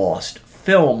Paradise Lost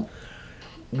film,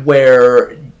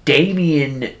 where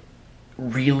Damien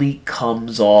really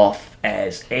comes off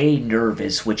as A,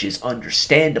 nervous, which is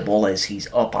understandable as he's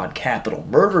up on capital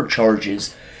murder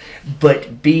charges,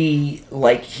 but B,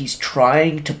 like he's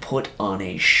trying to put on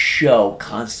a show,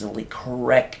 constantly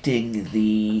correcting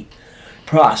the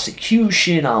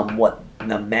prosecution on what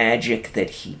the magic that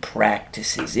he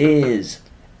practices is,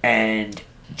 and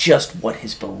just what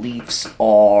his beliefs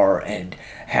are, and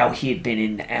how he had been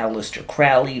in Aleister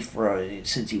Crowley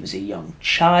since he was a young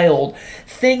child.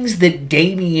 Things that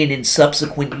Damien, in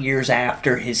subsequent years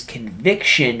after his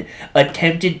conviction,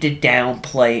 attempted to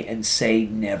downplay and say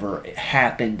never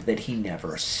happened, that he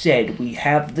never said. We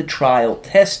have the trial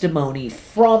testimony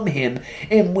from him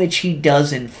in which he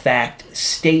does in fact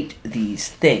state these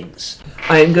things.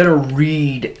 I am going to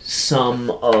read some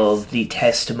of the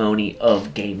testimony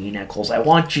of Damien Eccles. I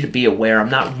want you to be aware, I'm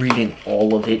not reading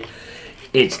all of it.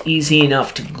 It's easy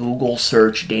enough to Google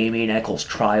search Damien Eccles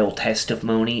trial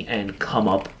testimony and come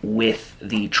up with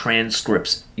the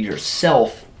transcripts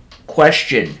yourself.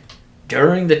 Question: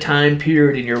 during the time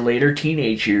period in your later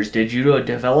teenage years, did you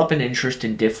develop an interest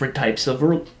in different types of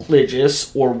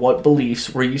religious, or what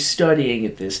beliefs were you studying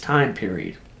at this time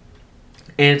period?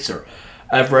 Answer: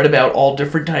 I've read about all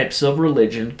different types of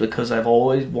religions because I've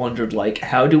always wondered,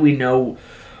 how do we know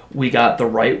we got the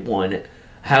right one?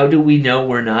 How do we know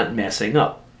we're not messing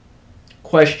up?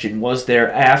 Question: was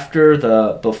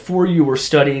there before you were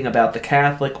studying about the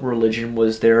Catholic religion,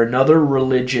 was there another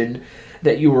religion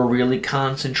that you were really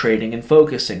concentrating and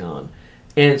focusing on?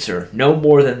 Answer: no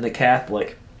more than the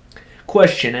Catholic.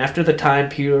 Question: after the time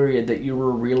period that you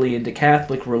were really into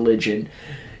Catholic religion,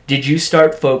 did you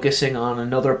start focusing on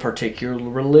another particular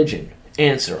religion?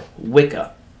 Answer: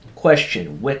 Wicca.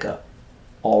 Question: Wicca.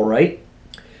 All right.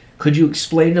 Could you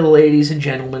explain to the ladies and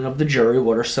gentlemen of the jury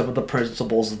what are some of the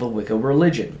principles of the Wicca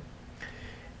religion?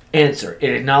 Answer.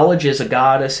 It acknowledges a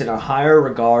goddess in a higher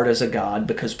regard as a god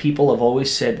because people have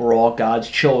always said we're all God's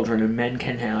children and men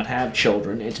cannot have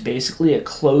children. It's basically a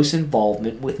close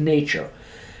involvement with nature.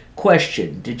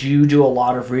 Question. Did you do a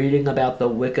lot of reading about the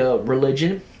Wicca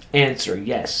religion? Answer.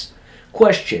 Yes.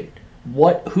 Question.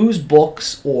 Whose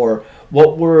books or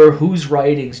whose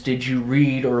writings did you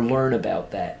read or learn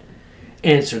about that?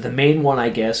 Answer. The main one, I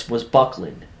guess, was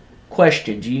Buckland.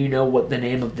 Question. Do you know what the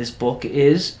name of this book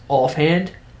is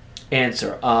offhand?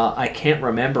 Answer. I can't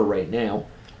remember right now.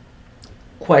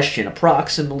 Question.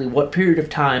 Approximately what period of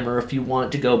time, or if you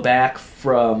want to go back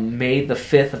from May the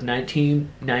 5th of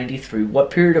 1993,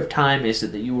 what period of time is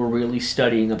it that you were really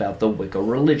studying about the Wicca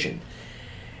religion?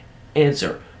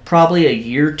 Answer. Probably a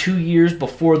year, 2 years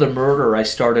before the murder I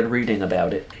started reading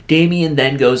about it. Damien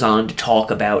then goes on to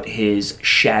talk about his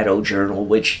shadow journal,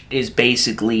 which is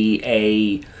basically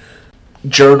a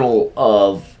journal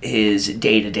of his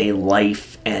day-to-day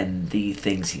life and the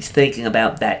things he's thinking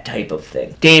about, that type of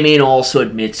thing. Damien also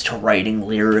admits to writing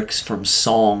lyrics from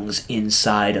songs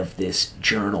inside of this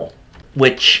journal,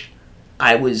 which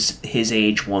I was his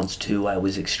age once too. I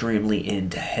was extremely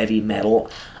into heavy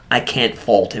metal. I can't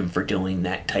fault him for doing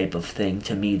that type of thing.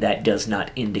 To me, that does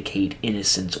not indicate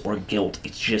innocence or guilt.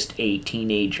 It's just a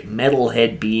teenage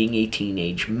metalhead being a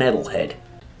teenage metalhead.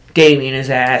 Damien is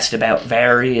asked about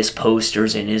various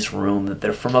posters in his room, that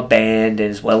they're from a band,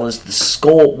 as well as the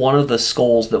skull, one of the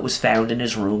skulls that was found in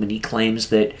his room, and he claims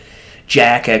that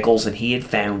Jack Eccles and he had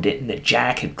found it, and that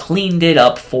Jack had cleaned it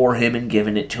up for him and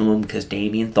given it to him because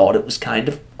Damien thought it was kind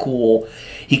of cool.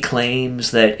 He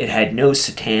claims that it had no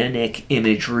satanic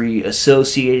imagery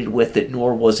associated with it,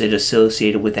 nor was it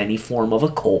associated with any form of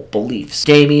occult beliefs.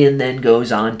 Damien then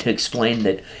goes on to explain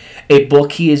that a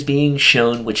book he is being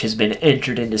shown, which has been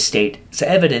entered into state's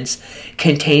evidence,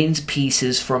 contains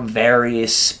pieces from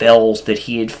various spells that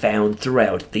he had found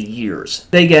throughout the years.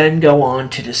 They again go on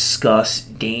to discuss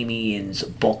Damien's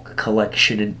book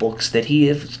collection and books that he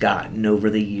has gotten over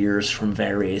the years from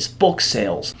various book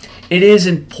sales. It is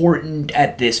important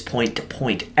at this point to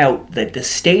point out that the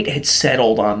state had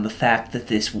settled on the fact that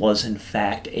this was in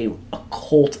fact a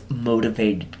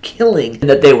occult-motivated killing, and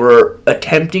that they were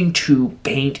attempting to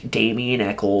paint Damien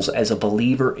Eccles as a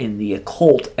believer in the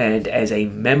occult and as a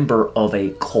member of a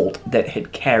cult that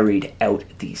had carried out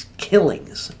these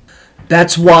killings.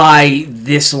 That's why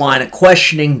this line of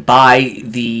questioning by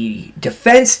the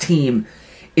defense team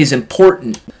is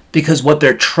important, because what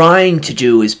they're trying to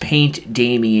do is paint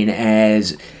Damien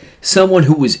as someone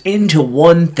who was into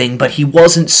one thing, but he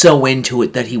wasn't so into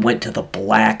it that he went to the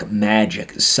black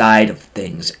magic side of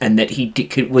things, and that he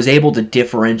was able to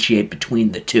differentiate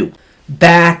between the two.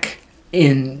 Back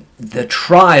in the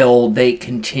trial, they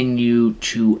continue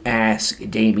to ask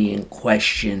Damien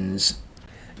questions.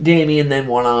 Damien then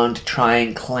went on to try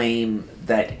and claim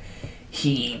that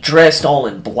he dressed all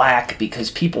in black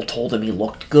because people told him he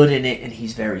looked good in it, and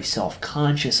he's very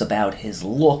self-conscious about his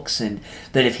looks, and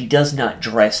that if he does not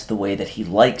dress the way that he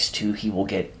likes to, he will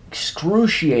get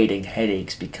excruciating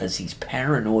headaches because he's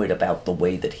paranoid about the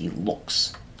way that he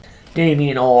looks.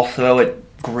 Damien also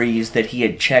agrees that he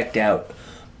had checked out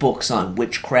books on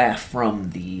witchcraft from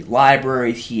the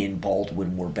library. He and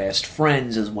Baldwin were best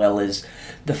friends, as well as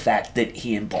the fact that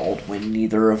he and Baldwin,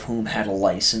 neither of whom had a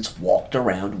license, walked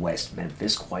around West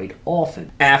Memphis quite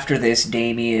often. After this,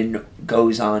 Damien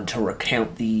goes on to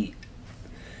recount the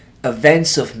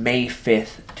events of May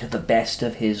 5th to the best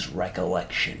of his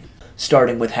recollection,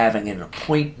 starting with having an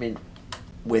appointment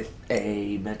with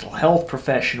a mental health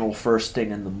professional first thing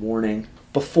in the morning,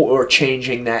 before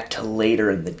changing that to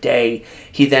later in the day.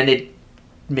 He then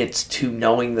admits to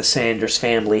knowing the Sanders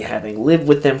family, having lived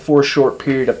with them for a short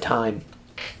period of time,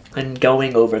 and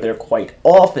going over there quite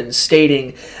often,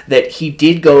 stating that he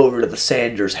did go over to the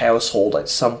Sanders household at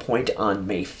some point on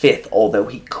May 5th, although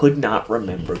he could not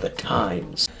remember the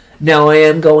times. Now, I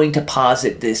am going to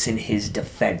posit this in his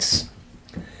defense.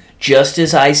 Just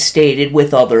as I stated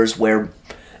with others, where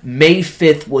May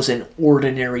 5th was an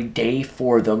ordinary day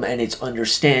for them, and it's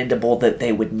understandable that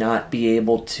they would not be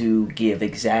able to give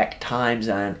exact times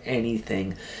on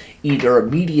anything, either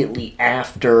immediately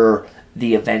after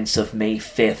the events of May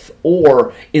 5th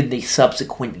or in the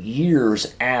subsequent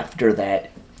years after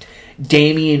that.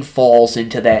 Damien falls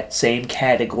into that same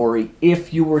category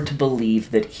if you were to believe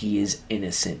that he is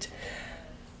innocent.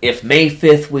 If May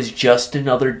 5th was just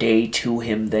another day to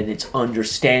him, then it's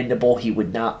understandable he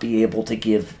would not be able to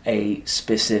give a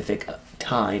specific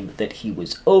time that he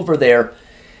was over there.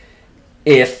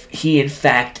 if he in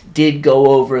fact did go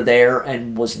over there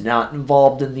and was not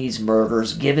involved in these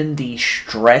murders. Given the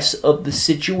stress of the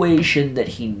situation that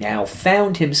he now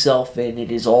found himself in,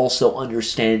 it is also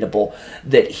understandable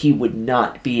that he would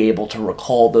not be able to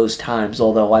recall those times,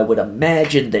 although I would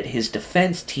imagine that his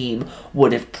defense team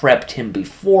would have prepped him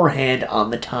beforehand on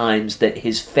the times that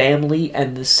his family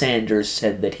and the Sanders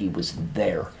said that he was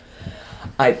there.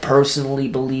 I personally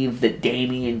believe that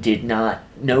Damien did not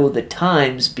know the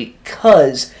times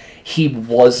because he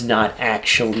was not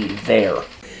actually there.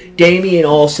 Damien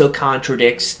also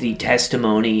contradicts the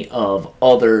testimony of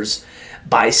others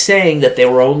by saying that they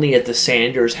were only at the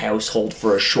Sanders household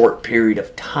for a short period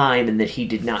of time and that he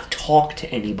did not talk to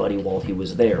anybody while he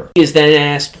was there. He is then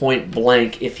asked point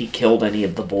blank if he killed any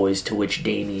of the boys, to which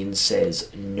Damien says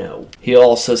no. He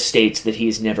also states that he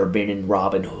has never been in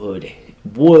Robin Hood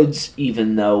Woods,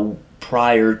 even though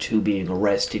prior to being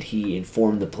arrested he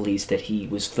informed the police that he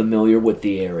was familiar with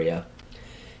the area.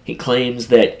 He claims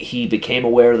that he became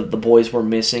aware that the boys were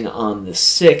missing on the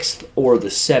 6th or the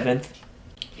 7th.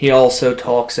 He also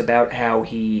talks about how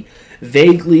he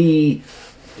vaguely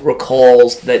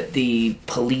recalls that the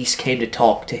police came to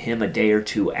talk to him a day or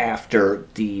two after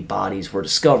the bodies were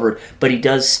discovered, but he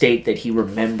does state that he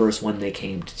remembers when they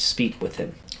came to speak with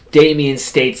him. Damien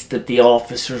states that the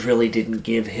officers really didn't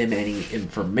give him any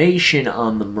information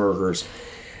on the murders.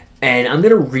 And I'm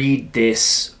going to read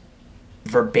this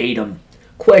verbatim.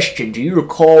 Question: do you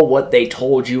recall what they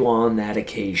told you on that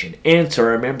occasion? Answer: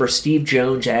 I remember Steve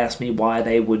Jones asked me why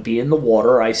they would be in the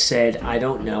water. I said, I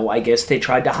don't know. I guess they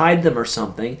tried to hide them or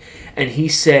something. And he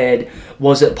said,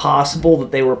 was it possible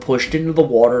that they were pushed into the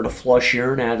water to flush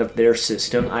urine out of their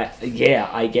system? Yeah,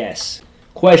 I guess.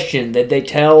 Question: did they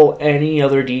tell any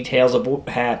other details of what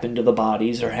happened to the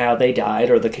bodies or how they died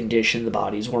or the condition the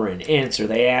bodies were in? Answer: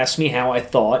 they asked me how I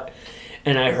thought,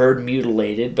 and I heard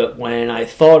mutilated, but when I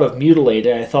thought of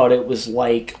mutilated, I thought it was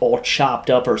like all chopped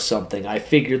up or something. I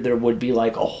figured there wouldn't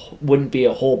be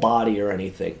a whole body or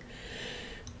anything.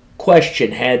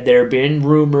 Question: had there been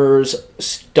rumors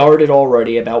started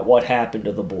already about what happened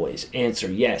to the boys? Answer: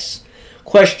 yes.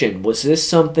 Question: was this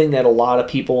something that a lot of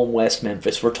people in West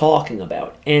Memphis were talking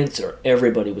about? Answer: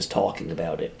 everybody was talking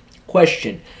about it.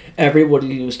 Question: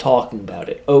 everybody was talking about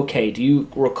it. Okay, do you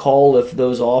recall if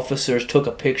those officers took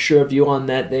a picture of you on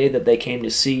that day that they came to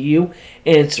see you?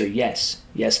 Answer: yes.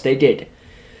 Yes, they did.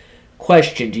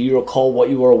 Question: do you recall what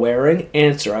you were wearing?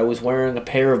 Answer: I was wearing a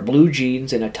pair of blue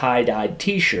jeans and a tie-dyed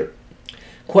t-shirt.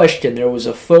 Question: there was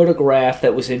a photograph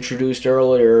that was introduced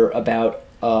earlier about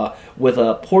with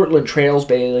a Portland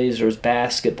Trailblazers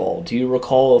basketball. Do you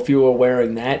recall if you were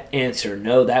wearing that? Answer: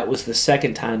 no, that was the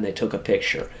second time they took a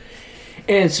picture.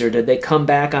 Answer: did they come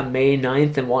back on May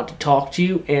 9th and want to talk to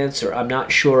you? Answer: I'm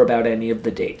not sure about any of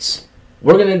the dates.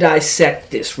 We're going to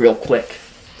dissect this real quick.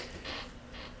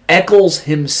 Eccles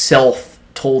himself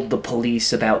told the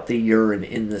police about the urine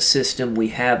in the system. We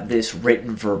have this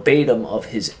written verbatim of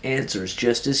his answers,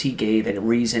 just as he gave a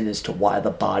reason as to why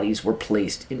the bodies were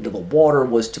placed into the water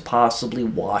was to possibly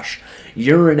wash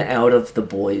urine out of the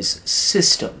boys'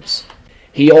 systems.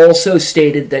 He also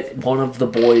stated that one of the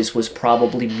boys was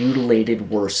probably mutilated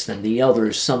worse than the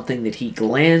others, something that he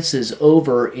glances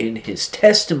over in his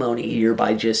testimony here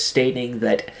by just stating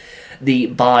that the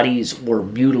bodies were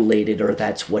mutilated, or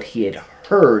that's what he had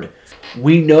heard.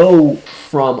 We know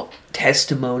from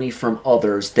testimony from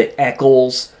others that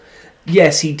Eccles,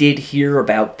 yes, he did hear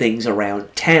about things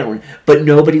around town, but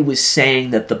nobody was saying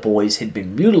that the boys had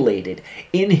been mutilated.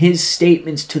 In his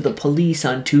statements to the police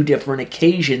on 2 different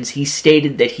occasions, he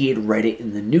stated that he had read it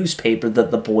in the newspaper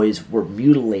that the boys were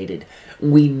mutilated.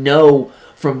 We know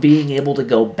from being able to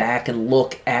go back and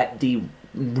look at the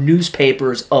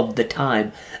newspapers of the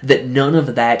time that none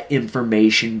of that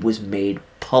information was made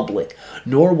public,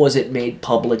 nor was it made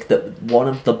public that one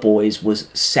of the boys was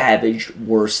savaged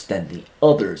worse than the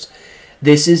others.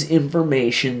 This is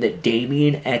information that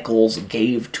Damien Eccles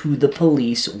gave to the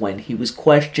police when he was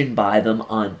questioned by them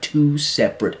on 2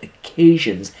 separate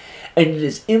occasions, and it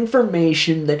is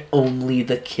information that only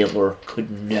the killer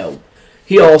could know.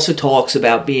 He also talks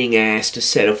about being asked a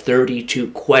set of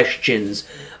 32 questions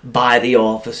by the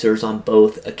officers on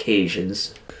both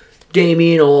occasions.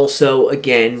 Damien also,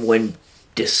 again, when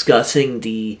discussing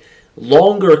the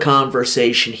longer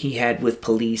conversation he had with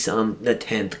police on the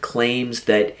 10th, claims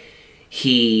that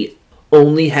he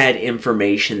only had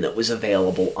information that was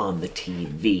available on the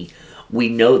TV. We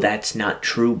know that's not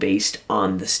true based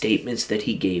on the statements that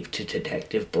he gave to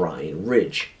Detective Brian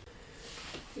Ridge.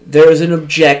 There's an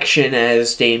objection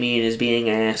as Damien is being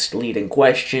asked leading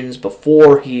questions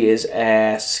before he is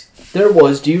asked There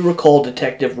was. Do you recall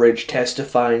Detective Ridge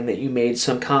testifying that you made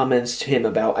some comments to him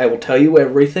about, I will tell you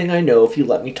everything I know if you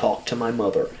let me talk to my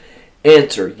mother?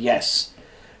 Answer, yes.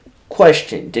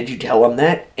 Question, did you tell him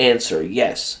that? Answer,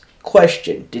 yes.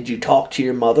 Question, did you talk to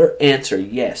your mother? Answer,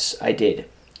 yes, I did.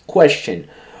 Question,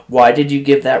 why did you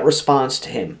give that response to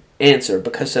him? Answer,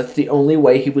 because that's the only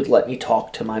way he would let me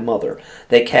talk to my mother.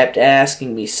 They kept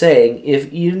asking me, saying,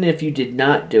 even if you did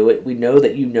not do it, we know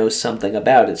that you know something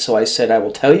about it. So I said, I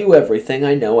will tell you everything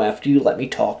I know after you let me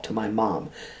talk to my mom.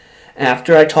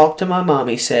 After I talked to my mom,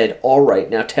 he said, all right,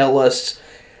 now tell us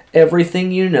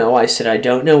everything you know. I said, I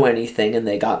don't know anything, and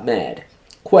they got mad.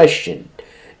 Question,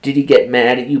 did he get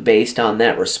mad at you based on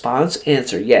that response?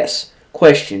 Answer, yes.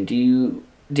 Question,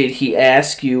 did he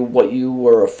ask you what you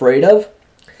were afraid of?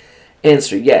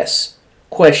 Answer, yes.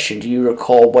 Question, do you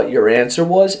recall what your answer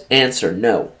was? Answer,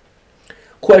 no.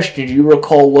 Question, do you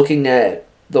recall looking at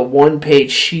the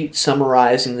one-page sheet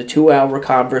summarizing the 2-hour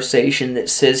conversation that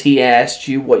says he asked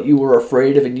you what you were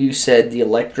afraid of and you said the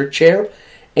electric chair?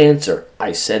 Answer,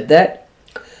 I said that.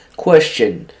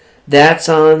 Question, that's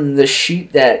on the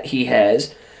sheet that he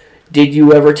has. Did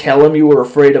you ever tell him you were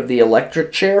afraid of the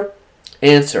electric chair?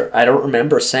 Answer, I don't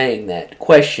remember saying that.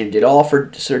 Question, did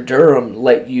Officer Durham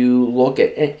let you look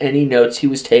at any notes he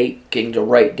was taking to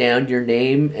write down your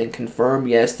name and confirm,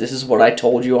 yes, this is what I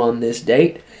told you on this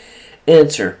date?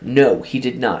 Answer, no, he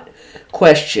did not.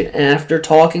 Question, after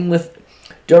talking with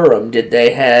Durham, did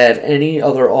they have any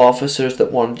other officers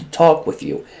that wanted to talk with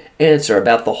you? Answer,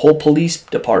 about the whole police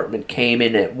department came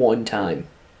in at one time.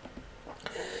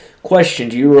 Question,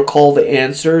 do you recall what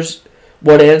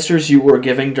answers you were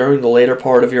giving during the later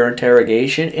part of your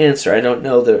interrogation? Answer, I don't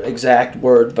know the exact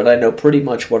word, but I know pretty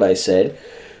much what I said.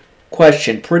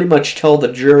 Question, pretty much tell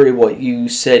the jury what you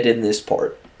said in this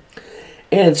part.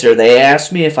 Answer, they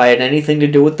asked me if I had anything to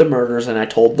do with the murders, and I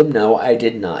told them no, I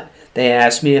did not. They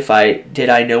asked me did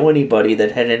I know anybody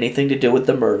that had anything to do with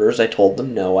the murders. I told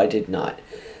them no, I did not.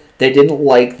 They didn't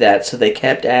like that, so they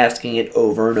kept asking it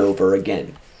over and over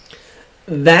again.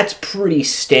 That's pretty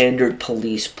standard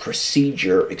police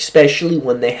procedure, especially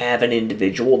when they have an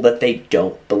individual that they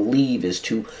don't believe, is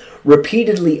to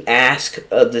repeatedly ask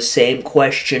the same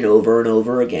question over and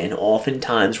over again,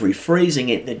 oftentimes rephrasing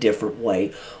it in a different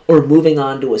way, or moving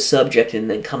on to a subject and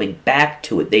then coming back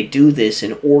to it. They do this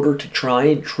in order to try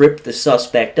and trip the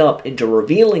suspect up into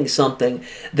revealing something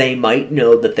they might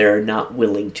know that they're not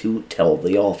willing to tell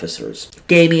the officers.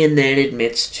 Damien then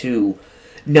admits to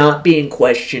not being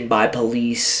questioned by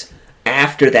police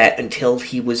after that until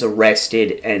he was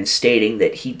arrested, and stating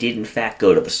that he did in fact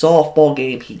go to the softball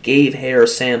game. He gave hair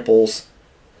samples,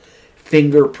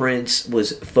 fingerprints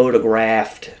was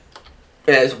photographed,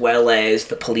 as well as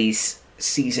the police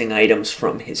seizing items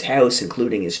from his house,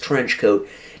 including his trench coat.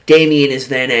 Damien is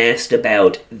then asked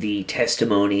about the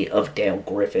testimony of Dale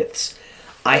Griffiths.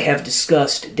 I have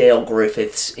discussed Dale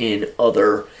Griffiths in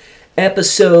other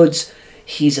episodes.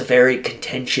 He's a very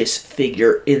contentious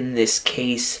figure in this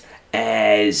case,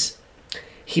 as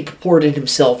he purported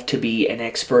himself to be an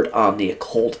expert on the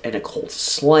occult and occult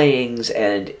slangs,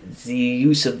 and the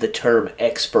use of the term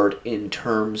expert in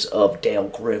terms of Dale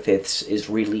Griffiths is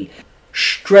really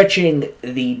stretching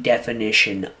the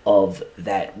definition of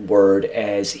that word,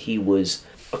 as he was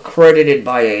accredited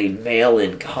by a male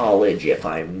in college, if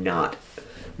I'm not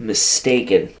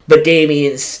mistaken. But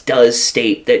Damien does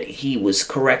state that he was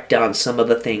correct on some of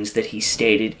the things that he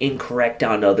stated, incorrect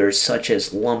on others, such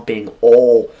as lumping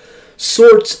all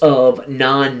sorts of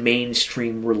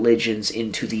non-mainstream religions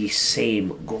into the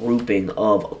same grouping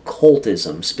of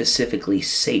occultism, specifically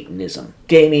Satanism.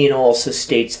 Damien also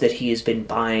states that he has been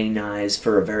buying knives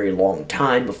for a very long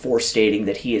time, before stating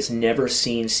that he has never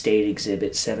seen State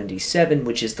Exhibit 77,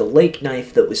 which is the lake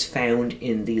knife that was found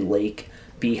in the lake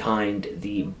behind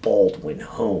the Baldwin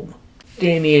home.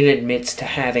 Damien admits to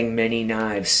having many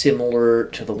knives similar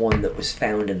to the one that was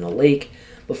found in the lake,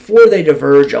 before they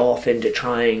diverge off into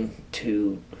trying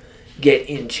to get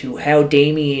into how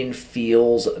Damien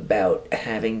feels about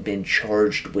having been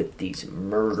charged with these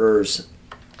murders.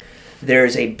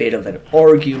 There's a bit of an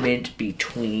argument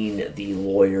between the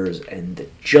lawyers and the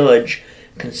judge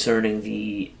concerning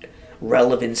the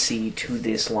relevancy to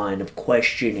this line of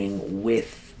questioning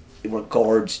with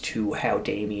regards to how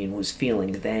Damien was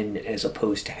feeling then, as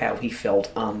opposed to how he felt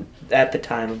at the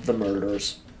time of the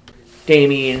murders.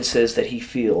 Damien says that he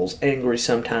feels angry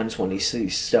sometimes when he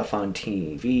sees stuff on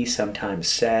TV, sometimes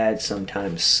sad,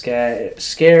 sometimes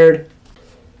scared.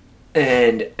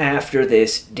 And after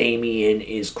this, Damien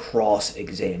is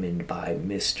cross-examined by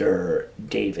Mr.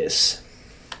 Davis,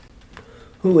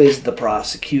 who is the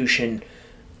prosecution.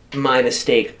 My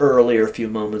mistake earlier, a few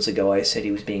moments ago, I said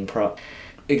he was being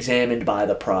examined by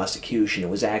the prosecution. It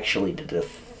was actually the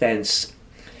defense.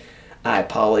 I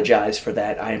apologize for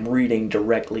that. I am reading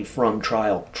directly from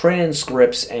trial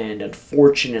transcripts, and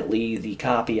unfortunately, the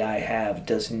copy I have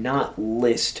does not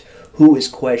list who is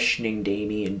questioning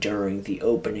Damien during the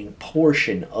opening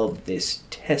portion of this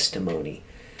testimony.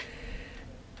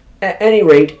 At any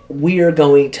rate, we are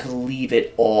going to leave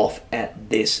it off at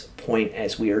this point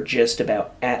as we are just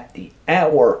about at the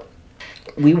hour.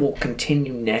 We will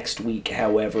continue next week,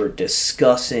 however,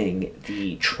 discussing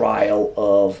the trial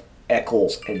of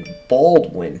Eccles and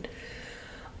Baldwin.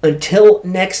 Until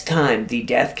next time, the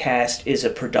Deathcast is a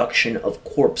production of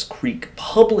Corpse Creek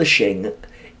Publishing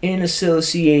in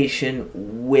association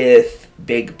with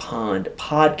Big Pond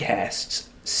Podcasts.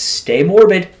 Stay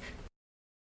morbid.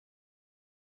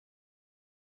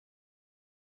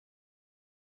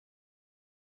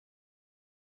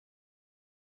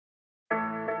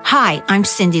 Hi, I'm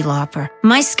Cyndi Lauper.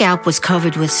 My scalp was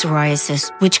covered with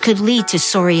psoriasis, which could lead to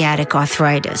psoriatic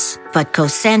arthritis, but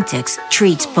Cosentix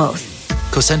treats both.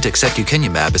 Cosentix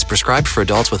secukinumab is prescribed for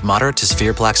adults with moderate to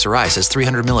severe plaque psoriasis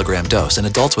 300 milligram dose and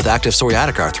adults with active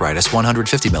psoriatic arthritis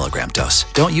 150 milligram dose.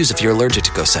 Don't use if you're allergic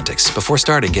to Cosentix. Before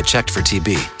starting, get checked for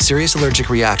TB. Serious allergic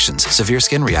reactions, severe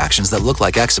skin reactions that look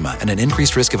like eczema, and an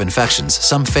increased risk of infections,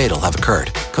 some fatal, have occurred.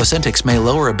 Cosentix may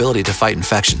lower ability to fight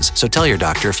infections, so tell your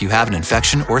doctor if you have an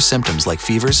infection or symptoms like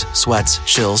fevers, sweats,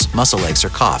 chills, muscle aches, or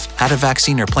cough, had a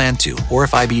vaccine or plan to, or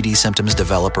if IBD symptoms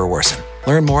develop or worsen.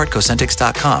 Learn more at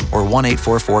Cosentix.com or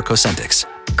 1-844-COSENTIX.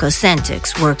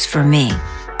 Cosentix works for me.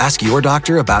 Ask your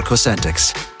doctor about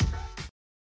Cosentix.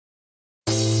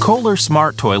 Kohler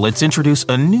Smart Toilets introduce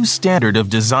a new standard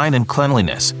of design and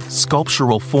cleanliness,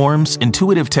 sculptural forms,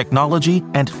 intuitive technology,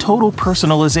 and total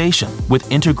personalization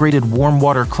with integrated warm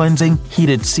water cleansing,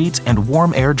 heated seats, and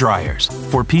warm air dryers.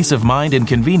 For peace of mind and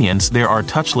convenience, there are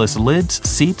touchless lids,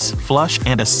 seats, flush,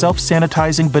 and a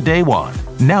self-sanitizing bidet wand.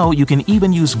 Now you can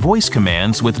even use voice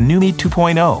commands with Numi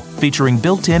 2.0, featuring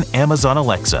built-in Amazon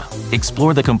Alexa.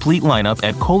 Explore the complete lineup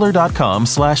at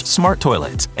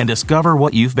Kohler.com/smarttoilets and discover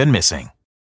what you've been missing.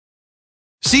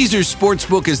 Caesars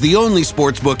Sportsbook is the only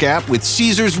sportsbook app with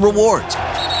Caesars Rewards.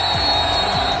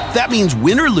 That means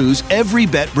win or lose, every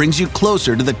bet brings you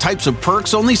closer to the types of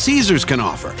perks only Caesars can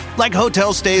offer, like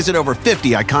hotel stays at over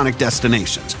 50 iconic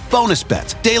destinations, bonus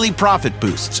bets, daily profit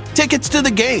boosts, tickets to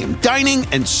the game, dining,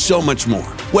 and so much more.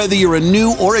 Whether you're a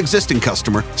new or existing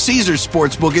customer, Caesars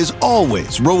Sportsbook is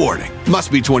always rewarding.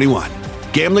 Must be 21.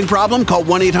 Gambling problem? Call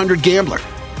 1-800-GAMBLER.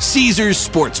 Caesars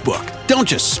Sportsbook. Don't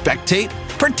just spectate,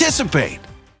 participate.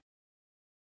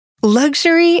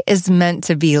 Luxury is meant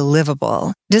to be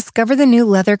livable. Discover the new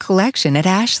leather collection at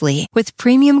Ashley with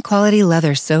premium quality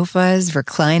leather sofas,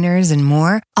 recliners, and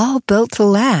more, all built to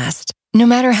last. No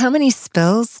matter how many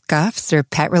spills, scuffs, or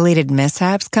pet-related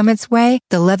mishaps come its way,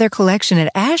 the leather collection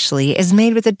at Ashley is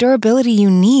made with the durability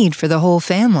you need for the whole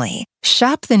family.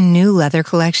 Shop the new leather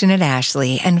collection at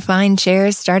Ashley and find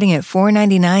chairs starting at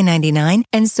 $499.99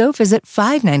 and sofas at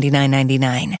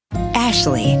 $599.99.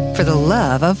 Ashley, for the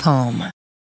love of home.